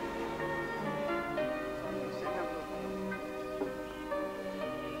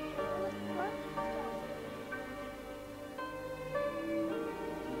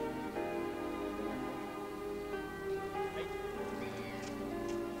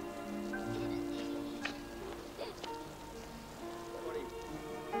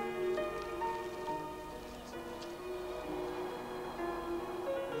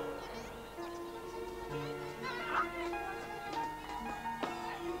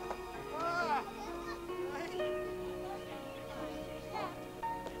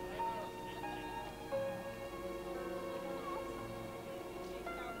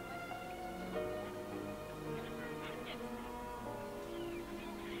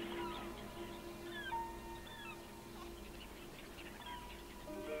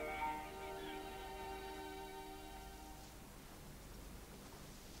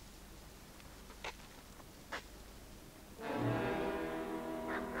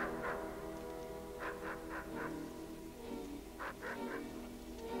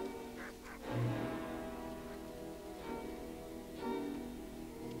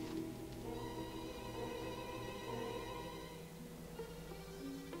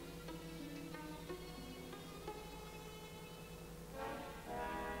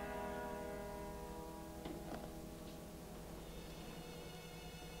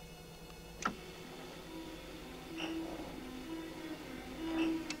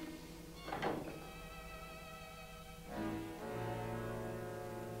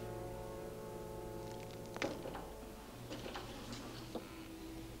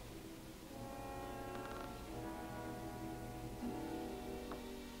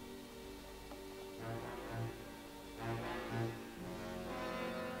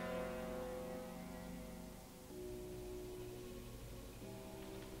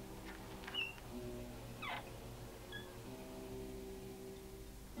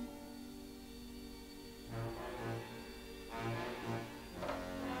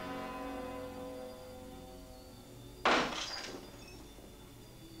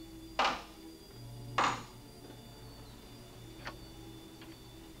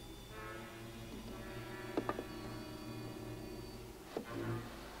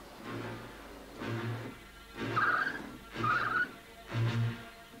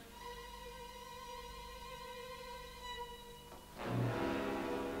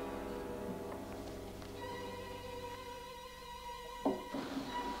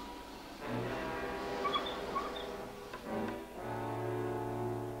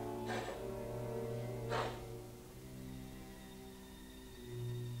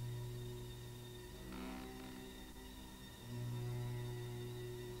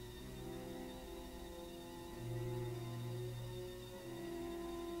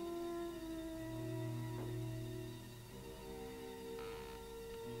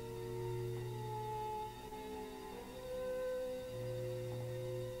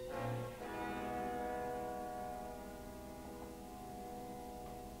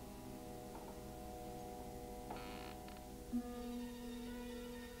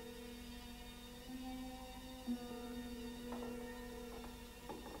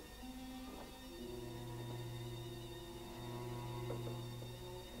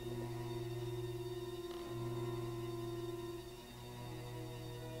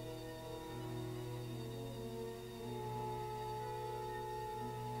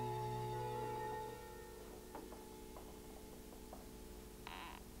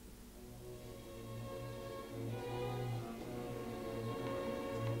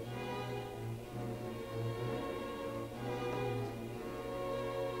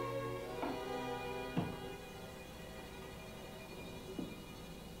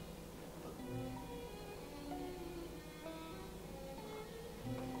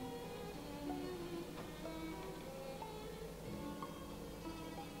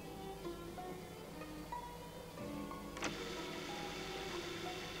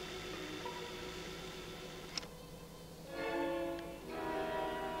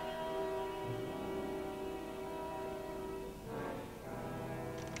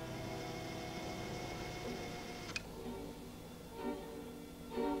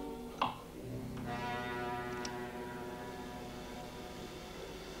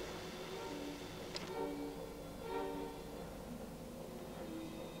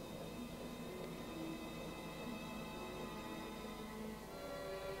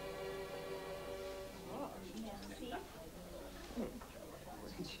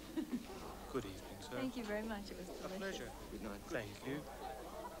 you very much. It was delicious. A pleasure. Good night. Thank you.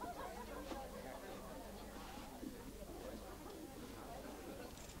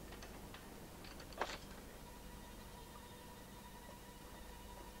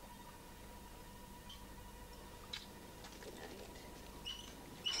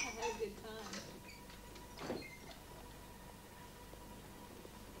 I had a good time.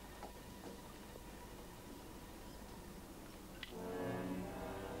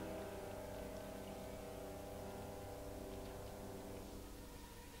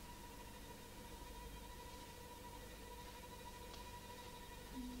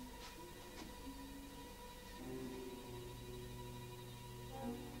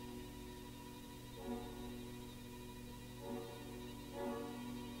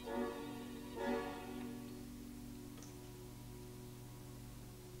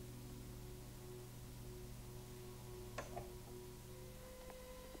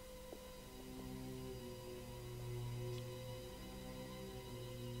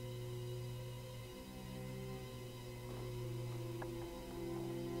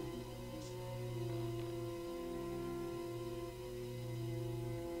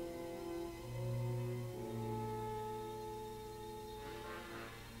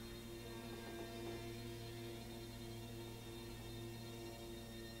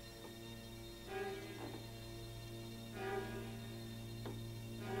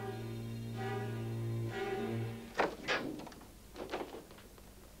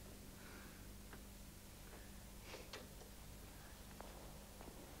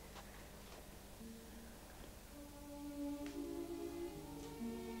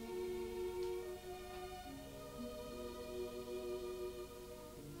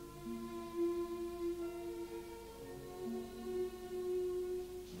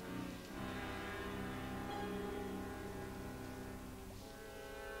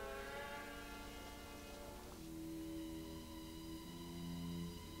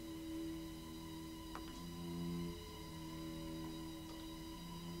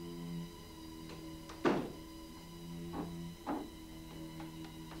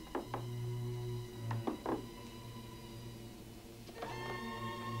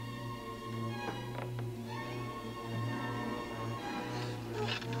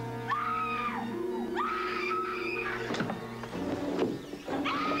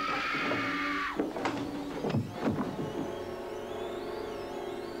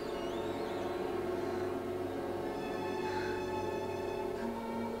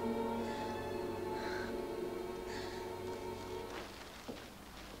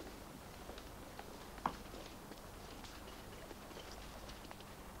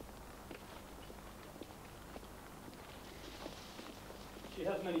 She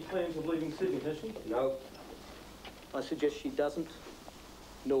hasn't any plans of leaving Sydney, has she? No. I suggest she doesn't.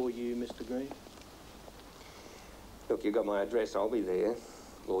 Nor you, Mr. Green. Look, you got my address. I'll be there.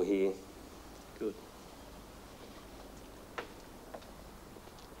 Or here. Good.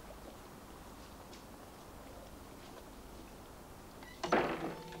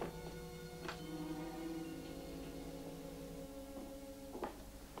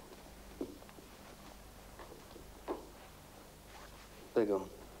 They're gone.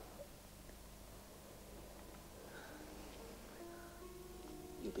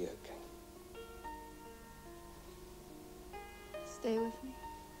 You'll be okay. Stay with me.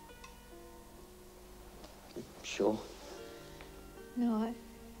 Sure. No, I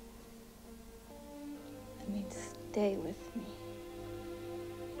mean, stay with me.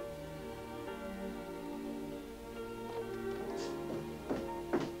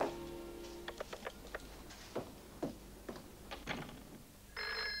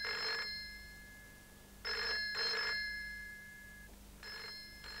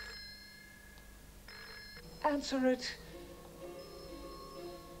 Answer it.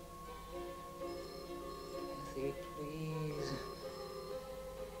 Kathy, please.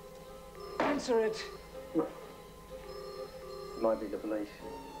 Answer it. Might be the police.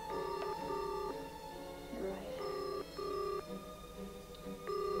 You're right.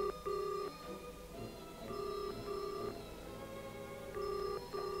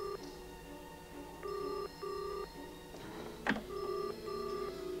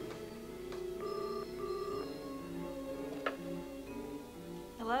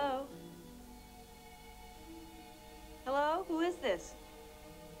 Hello? Hello? Who is this?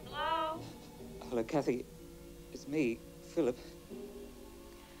 Hello? Hello, Kathy. It's me, Philip.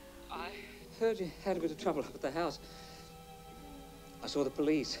 I heard you had a bit of trouble up at the house. I saw the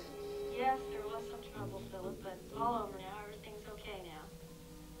police. Yes, there was some trouble, Philip, but it's all over now. Everything's okay now.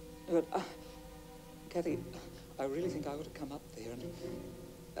 But, Kathy, I really think I ought to come up there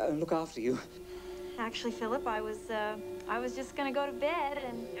and look after you. Actually, Philip, I was just gonna go to bed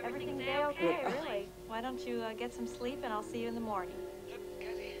and everything's okay, really. Why don't you get some sleep and I'll see you in the morning.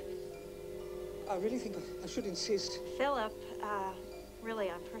 Kathy, I really think I should insist. Philip,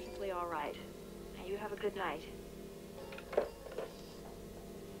 really, I'm perfectly all right. Now, you have a good night.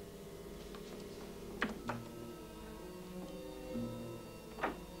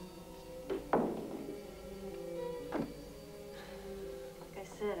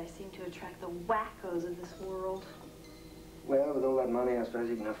 I seem to attract the wackos of this world. Well, with all that money, I suppose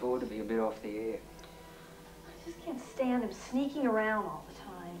you can afford to be a bit off the air. I just can't stand him sneaking around all the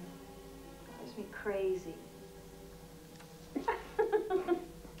time. It drives me crazy.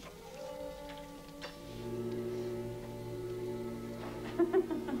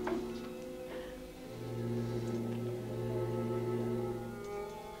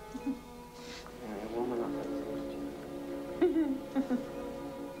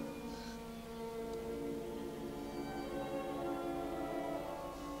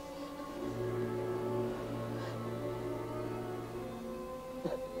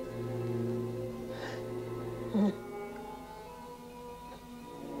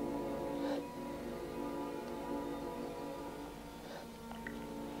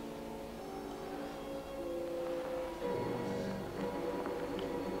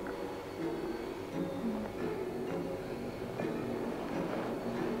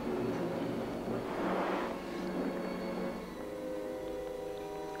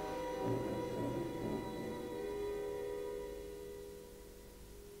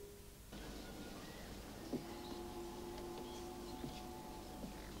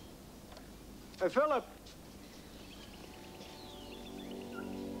 Hey, Philip.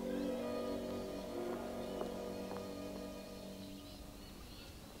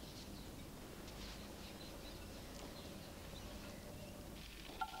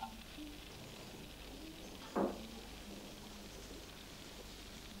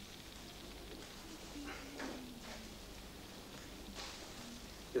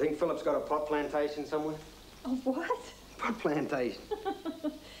 You think Philip's got a pot plantation somewhere? A what? Pot plantation.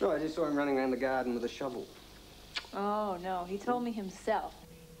 No, I just saw him running around the garden with a shovel. Oh, no, he told me himself.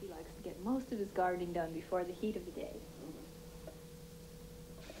 He likes to get most of his gardening done before the heat of the day.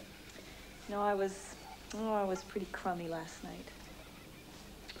 No, I was pretty crummy last night.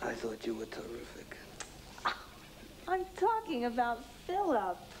 I thought you were terrific. I'm talking about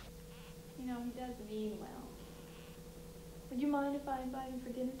Philip. You know, he does mean well. Would you mind if I invite him for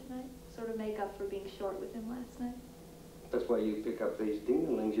dinner tonight? Sort of make up for being short with him last night. That's why you pick up these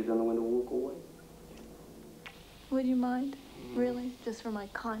ding-a-lings. You don't know when to walk away. Would you mind? Really? Just for my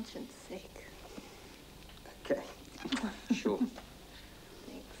conscience sake. Okay. Sure.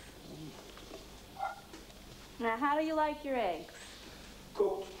 Thanks. Now, how do you like your eggs?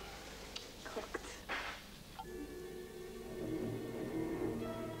 Cooked. Cooked.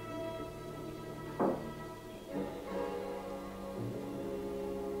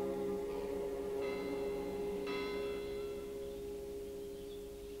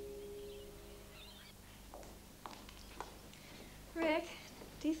 Rick,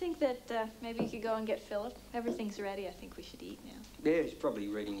 do you think that maybe you could go and get Philip? Everything's ready. I think we should eat now. Yeah, he's probably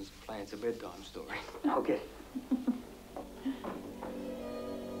reading his Plants a Bedtime Story. Okay.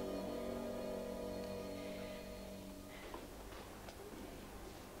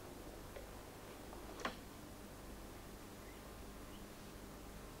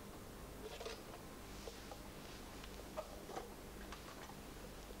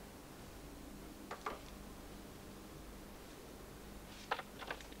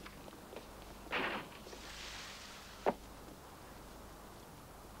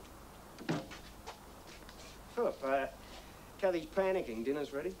 Philip, Kathy's panicking.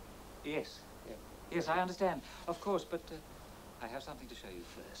 Dinner's ready? Yes. Yeah. Yes, I understand. Of course, but I have something to show you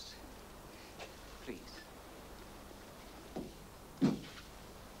first. Please.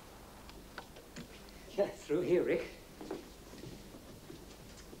 Yeah, through here, Rick.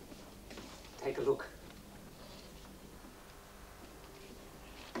 Take a look.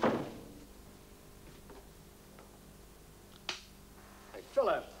 Hey,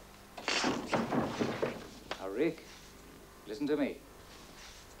 Philip. Now, Rick, listen to me.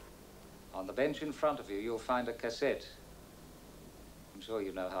 On the bench in front of you, you'll find a cassette. I'm sure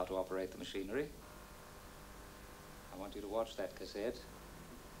you know how to operate the machinery. I want you to watch that cassette.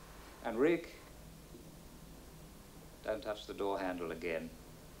 And Rick, don't touch the door handle again.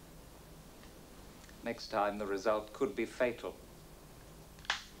 Next time, the result could be fatal.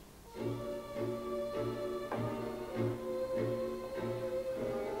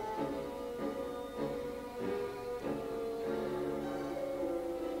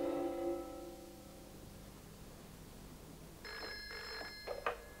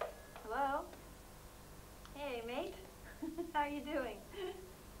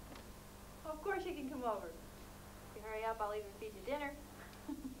 come over. If you hurry up, I'll even feed you dinner.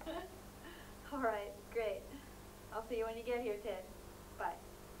 All right, great. I'll see you when you get here, Ted. Bye.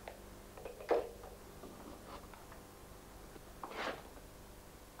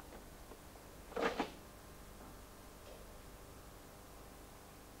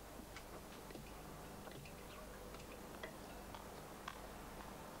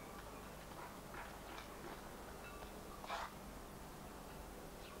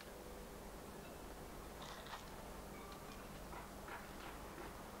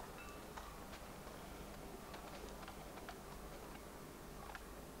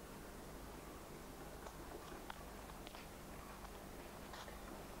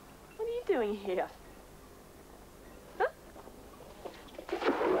 What are you doing here? Huh?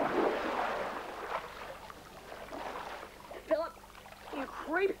 Philip, you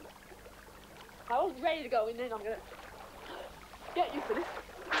creep. I was ready to go in, then I'm gonna get you for this.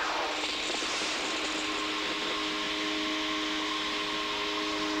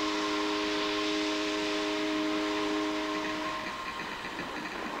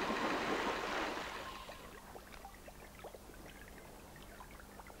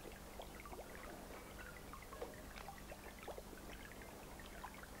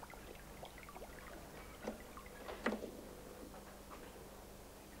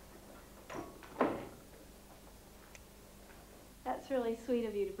 That's really sweet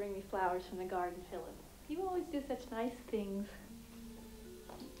of you to bring me flowers from the garden, Philip. You always do such nice things.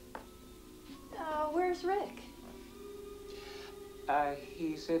 Where's Rick?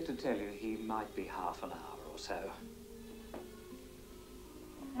 He said to tell you he might be half an hour or so.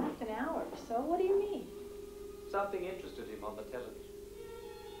 Half an hour or so? What do you mean? Something interested him on the television.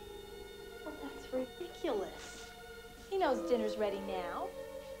 Well, that's ridiculous. He knows dinner's ready now.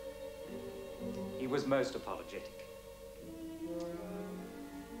 He was most apologetic.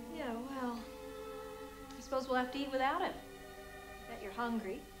 Yeah, well, I suppose we'll have to eat without him. Bet you're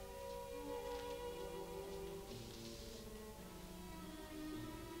hungry.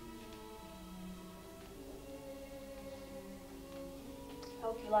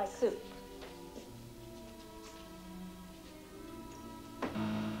 Hope you like soup.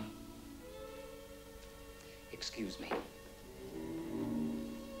 Excuse me.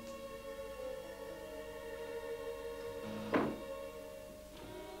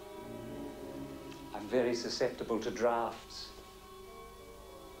 I'm very susceptible to drafts.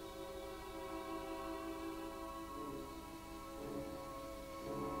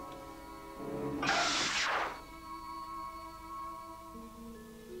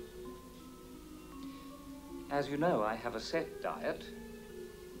 As you know, I have a set diet.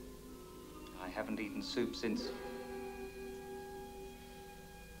 I haven't eaten soup since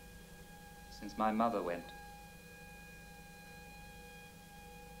my mother went.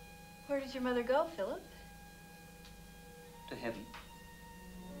 Where did your mother go, Philip? To heaven.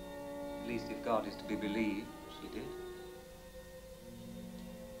 At least if God is to be believed, she did.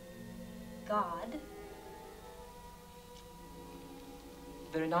 God?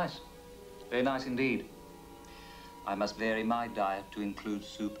 Very nice. Very nice indeed. I must vary my diet to include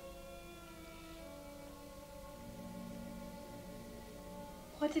soup.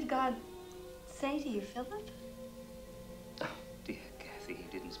 What did God say to you, Philip? Oh, dear Kathy, he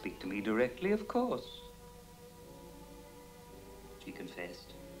didn't speak to me directly, of course. She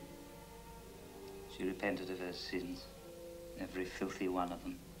confessed. She repented of her sins, every filthy one of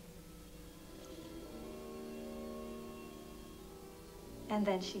them. And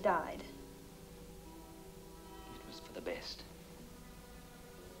then she died. It was for the best.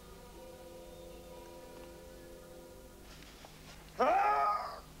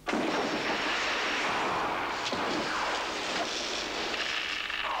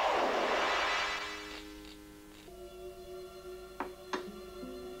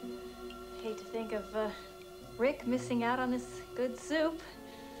 Hate to think of Rick missing out on this good soup.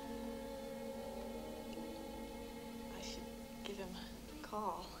 I should give him a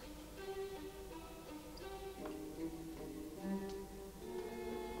call.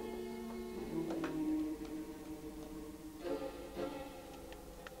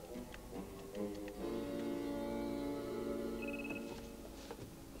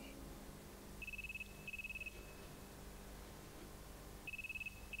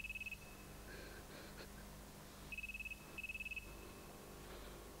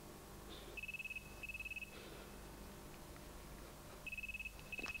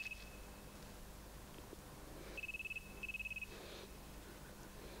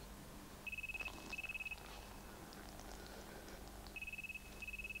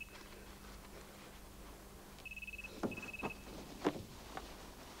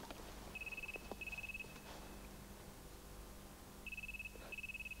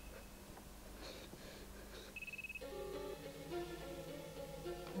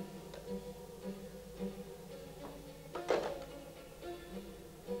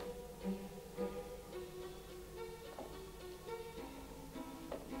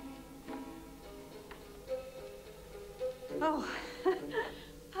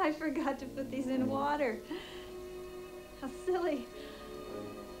 I forgot to put these in water. How silly.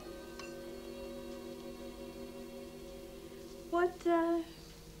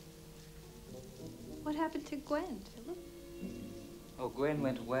 What happened to Gwen, Philip? Oh, Gwen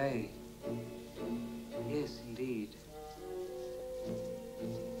went away. Yes, indeed.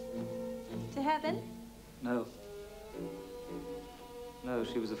 To heaven? No. No,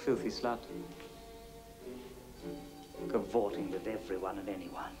 she was a filthy slut. Cavorting with everyone and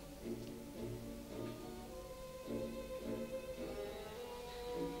anyone.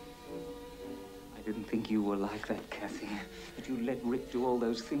 I didn't think you were like that, Kathy. That you let Rick do all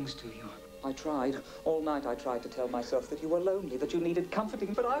those things to you. I tried. All night I tried to tell myself that you were lonely, that you needed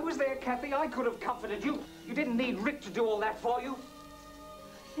comforting. But I was there, Kathy. I could have comforted you. You didn't need Rick to do all that for you.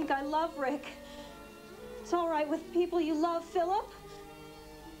 I think I love Rick. It's all right with people you love, Philip.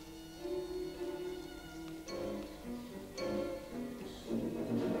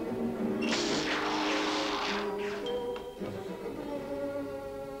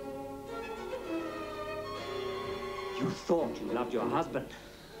 You thought you loved your husband.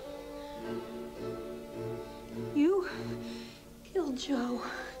 You killed Joe.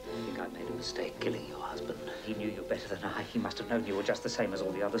 I think I made a mistake killing your husband. He knew you better than I. He must have known you were just the same as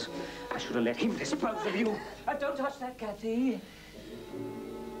all the others. I should have let him dispose of you. Don't touch that, Kathy.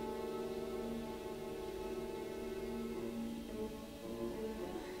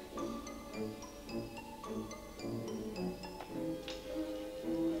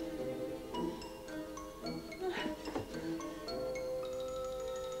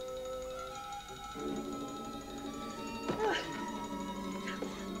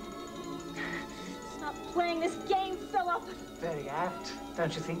 Playing this game, Philip. Very apt.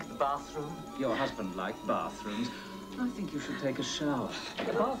 Don't you think, the bathroom? Your husband liked bathrooms. I think you should take a shower.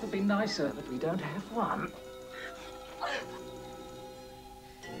 The bath would be nicer, but we don't have one.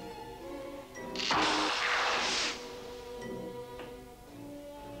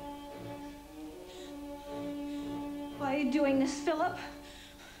 Why are you doing this, Philip?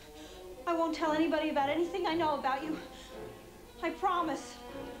 I won't tell anybody about anything I know about you. I promise.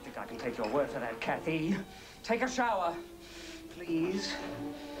 I think I can take your word for that, Kathy. Take a shower, please.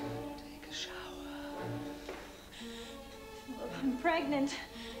 Take a shower. Philip, I'm pregnant.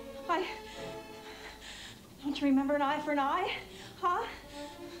 Don't you remember an eye for an eye? Huh?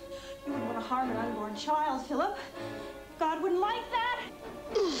 You wouldn't want to harm an unborn child, Philip. God wouldn't like that.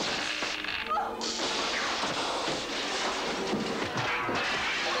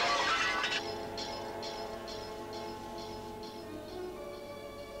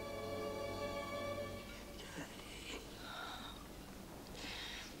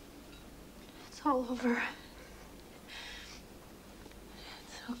 It's all over.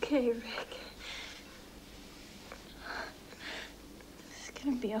 It's okay, Rick. It's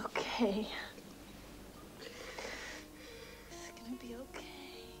gonna be okay. It's gonna be okay.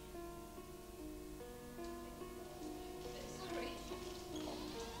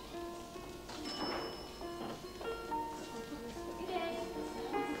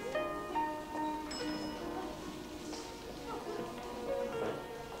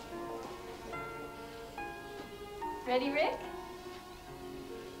 Ready, Rick?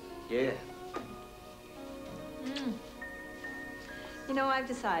 Yeah. You know, I've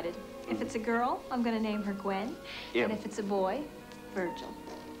decided. If it's a girl, I'm gonna name her Gwen. Yeah. And if it's a boy, Virgil.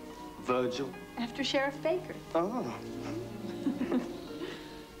 Virgil? After Sheriff Baker. Oh.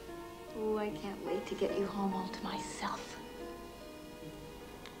 Oh, I can't wait to get you home all to myself.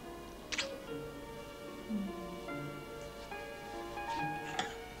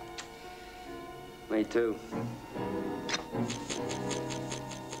 Me too.